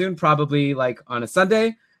announce that soon, probably on a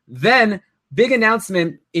Sunday. Then, big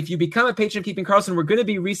announcement, if you become a patron of Keeping Karlsson, we're going to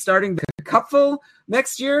be restarting the Cupful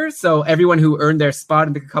next year. So everyone who earned their spot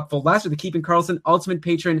in the Cupful last year, the Keeping Karlsson Ultimate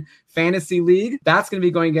Patron Fantasy League, that's going to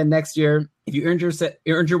be going again next year. If you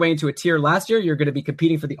earned your way into a tier last year, you're going to be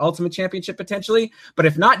competing for the Ultimate Championship potentially. But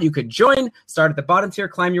if not, you could join, start at the bottom tier,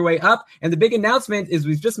 climb your way up. And the big announcement is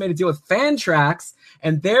we've just made a deal with Fantrax,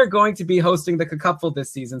 and they're going to be hosting the Cupful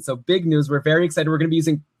this season. So big news. We're very excited. We're going to be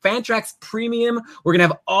using Fantrax Premium. We're going to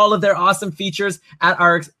have all of their awesome features at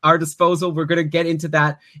our disposal. We're going to get into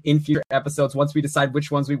that in future episodes once we decide which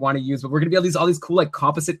ones we want to use. But we're going to be able to use all these cool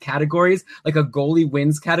composite categories, like a goalie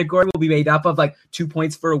wins category will be made up of 2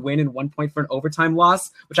 points for a win and 1 point for an overtime loss,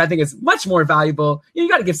 which I think is much more valuable. You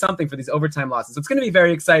got to give something for these overtime losses. So it's going to be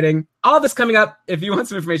very exciting. All this coming up. If you want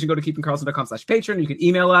some information, go to keepingkarlsson.com/patron. You can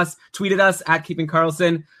email us, tweet at us at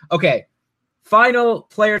keepingkarlsson. Okay. Final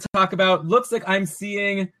player to talk about. Looks like I'm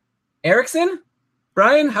seeing Eriksson.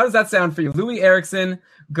 Brian, how does that sound for you? Louis Eriksson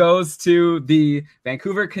goes to the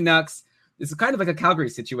Vancouver Canucks. This is kind of like a Calgary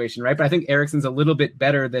situation, right? But I think Eriksson's a little bit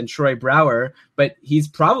better than Troy Brouwer, but he's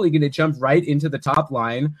probably going to jump right into the top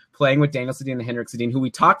line playing with Daniel Sedin and Henrik Sedin, who we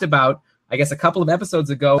talked about I guess, a couple of episodes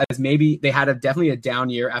ago as maybe they had definitely a down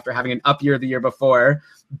year after having an up year the year before.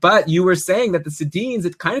 But you were saying that the Sedins,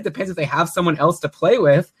 it kind of depends if they have someone else to play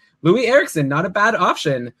with. Loui Eriksson, not a bad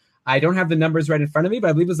option. I don't have the numbers right in front of me, but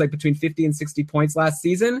I believe it was like between 50 and 60 points last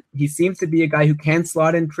season. He seems to be a guy who can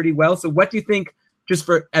slot in pretty well. So what do you think, just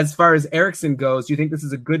for as far as Eriksson goes, do you think this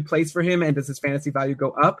is a good place for him? And does his fantasy value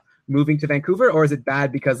go up moving to Vancouver? Or is it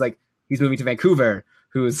bad because like he's moving to Vancouver,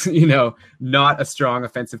 who's, not a strong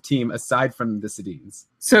offensive team aside from the Sedins?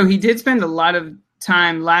 So he did spend a lot of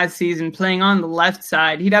time last season playing on the left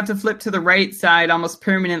side. He'd have to flip to the right side almost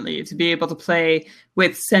permanently to be able to play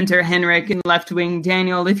with center Henrik and left wing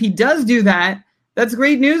Daniel. If he does do that, that's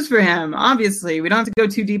great news for him. Obviously, we don't have to go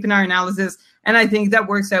too deep in our analysis. And I think that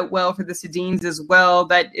works out well for the Sedins as well.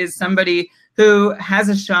 That is somebody who has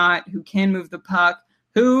a shot, who can move the puck,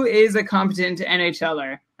 who is a competent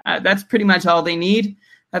NHLer. That's pretty much all they need.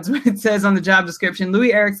 That's what it says on the job description.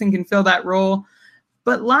 Loui Eriksson can fill that role.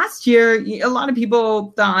 But last year, a lot of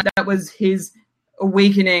people thought that was his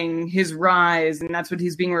awakening, his rise, and that's what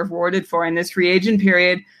he's being rewarded for in this free agent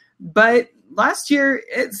period. But last year,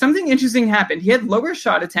 something interesting happened. He had lower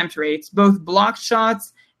shot attempt rates, both blocked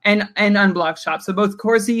shots and unblocked shots. So both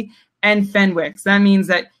Corsi and Fenwick. That means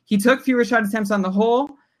that he took fewer shot attempts on the whole,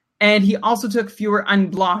 and he also took fewer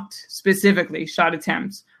unblocked, specifically, shot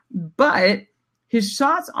attempts. But his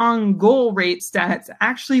shots on goal rate stats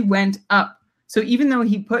actually went up. So even though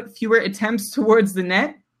he put fewer attempts towards the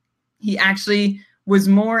net, he actually was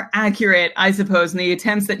more accurate, I suppose, in the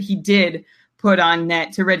attempts that he did put on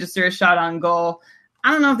net to register a shot on goal.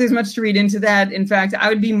 I don't know if there's much to read into that. In fact, I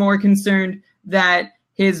would be more concerned that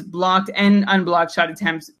his blocked and unblocked shot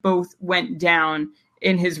attempts both went down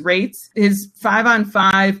in his rates. His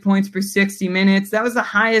 5-on-5 points per 60 minutes, that was the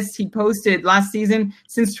highest he posted last season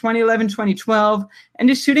since 2011-2012. And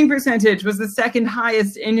his shooting percentage was the second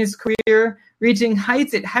highest in his career, reaching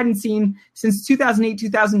heights it hadn't seen since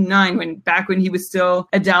 2008-2009, back when he was still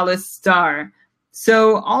a Dallas Star.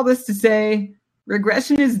 So all this to say,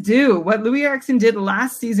 regression is due. What Loui Eriksson did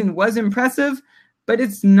last season was impressive, but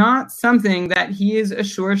it's not something that he is a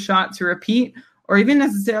sure shot to repeat or even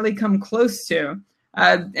necessarily come close to.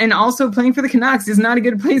 And also playing for the Canucks is not a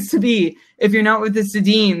good place to be if you're not with the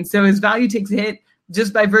Sedins. So his value takes a hit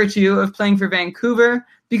just by virtue of playing for Vancouver,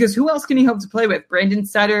 because who else can he hope to play with? Brandon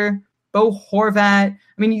Sutter, Bo Horvat. I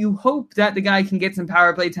mean, you hope that the guy can get some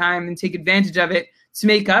power play time and take advantage of it to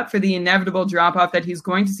make up for the inevitable drop-off that he's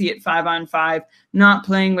going to see at 5-on-5, not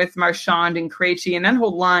playing with Marchand and Krejci. And that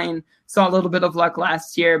whole line saw a little bit of luck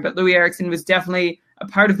last year, but Loui Eriksson was definitely a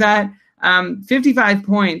part of that. 55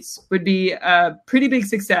 points would be a pretty big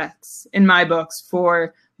success in my books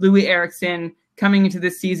for Loui Eriksson coming into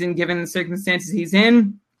this season, given the circumstances he's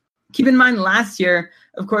in. Keep in mind, last year,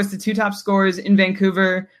 of course, the two top scorers in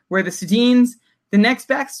Vancouver were the Sedins. The next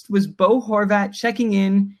best was Bo Horvat checking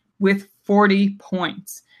in with 40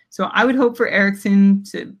 points. So I would hope for Eriksson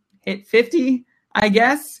to hit 50, I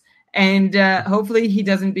guess. And hopefully he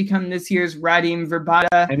doesn't become this year's Radim Vrbata.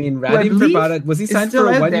 I mean, Radim Vrbata, was he signed for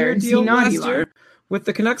a one-year deal last year with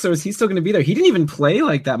the Canucks, or is he still going to be there? He didn't even play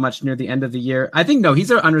like that much near the end of the year. I think, no, he's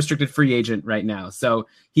an unrestricted free agent right now. So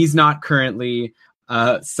he's not currently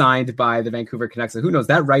signed by the Vancouver Canucks. So who knows?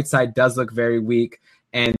 That right side does look very weak.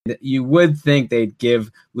 And you would think they'd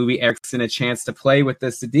give Loui Eriksson a chance to play with the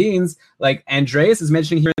Sedins. Like Andreas is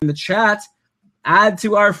mentioning here in the chat, add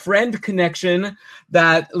to our friend connection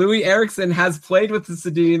that Loui Eriksson has played with the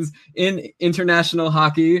Sedins in international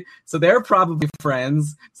hockey. So they're probably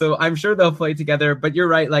friends. So I'm sure they'll play together. But you're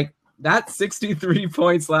right. Like that 63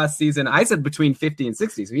 points last season, I said between 50 and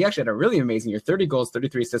 60. So he actually had a really amazing year, 30 goals,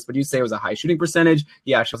 33 assists, but you say it was a high shooting percentage.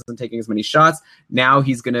 He actually wasn't taking as many shots. Now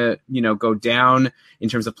he's going to, go down in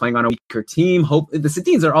terms of playing on a weaker team. Hope the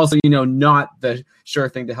Sedins are also, not the sure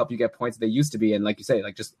thing to help you get points they used to be. And like you say,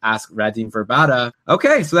 like just ask Radim Vrbata.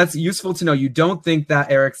 Okay, so that's useful to know. You don't think that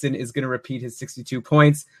Eriksson is going to repeat his 62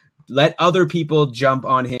 points. Let other people jump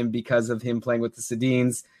on him because of him playing with the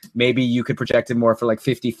Sedins. Maybe you could project him more for like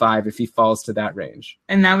 55 if he falls to that range.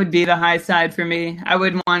 And that would be the high side for me. I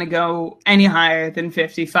wouldn't want to go any higher than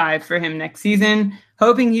 55 for him next season,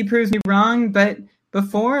 hoping he proves me wrong. But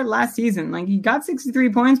before last season, like he got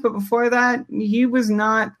 63 points, but before that, he was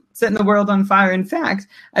not setting the world on fire. In fact,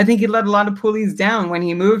 I think he let a lot of pulleys down when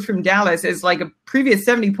he moved from Dallas as like a previous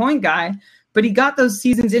 70-point guy, but he got those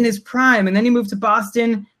seasons in his prime, and then he moved to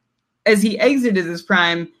Boston as he exited his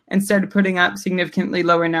prime and started putting up significantly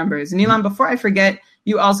lower numbers. And Elon, before I forget,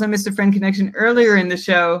 you also missed a friend connection earlier in the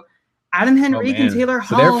show Adam Henrique and Taylor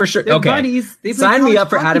Hall. So they're for sure. They're Okay. buddies. They play Sign me college up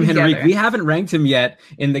for hockey Adam Henrique. together. We haven't ranked him yet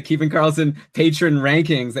in the Keeping Karlsson patron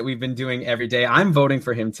rankings that we've been doing every day. I'm voting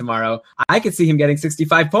for him tomorrow. I could see him getting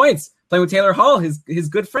 65 points playing with Taylor Hall, his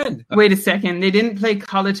good friend. Wait a second. They didn't play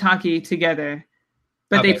college hockey together,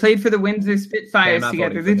 but they played for the Windsor Spitfires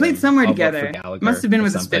together. They played somewhere together. Must have been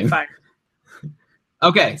with the Spitfire.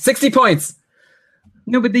 Okay, 60 points.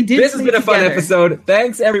 No, but they did. This has been a fun episode.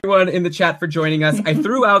 Thanks everyone in the chat for joining us. I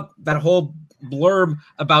threw out that whole blurb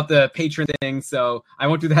about the patron thing, so I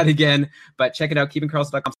won't do that again. But check it out,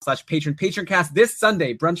 keepingkarlsson.com/patron. Patroncast this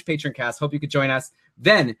Sunday, brunch Patroncast. Hope you could join us.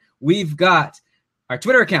 Then we've got our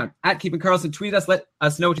Twitter account at Keeping Karlsson. Tweet us, let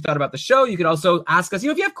us know what you thought about the show. You could also ask us,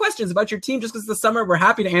 if you have questions about your team, just because it's the summer, we're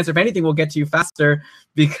happy to answer. If anything, we'll get to you faster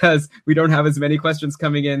because we don't have as many questions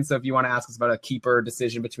coming in. So if you want to ask us about a keeper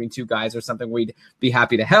decision between two guys or something, we'd be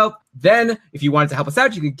happy to help. Then if you wanted to help us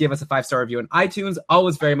out, you could give us a 5-star review on iTunes.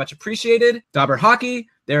 Always very much appreciated. Dobber Hockey,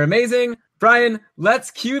 they're amazing. Brian,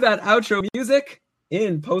 let's cue that outro music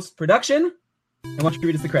in post-production. I want you to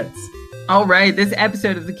read us the credits. All right, this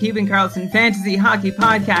episode of the Keeping Karlsson Fantasy Hockey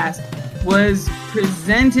Podcast was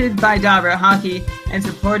presented by Dobber Hockey and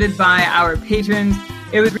supported by our patrons.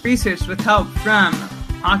 It was researched with help from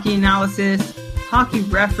Hockey Analysis, Hockey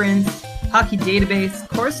Reference, Hockey Database,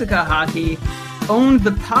 Corsica Hockey, Owned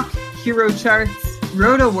the Puck, Hero Charts,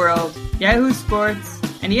 Roto World, Yahoo Sports,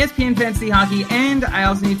 and ESPN Fantasy Hockey. And I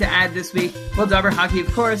also need to add this week, well, Dobber Hockey,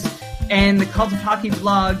 of course, and the Cult of Hockey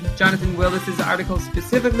blog, Jonathan Willis's article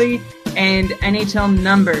specifically, and NHL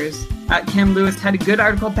Numbers. Cam Lewis had a good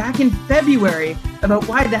article back in February about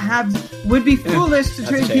why the Habs would be foolish to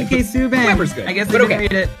trade PK Subban. I guess they didn't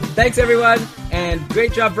read it. Thanks, everyone, and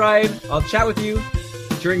great job, Brian. I'll chat with you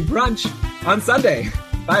during brunch on Sunday.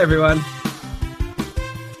 Bye, everyone.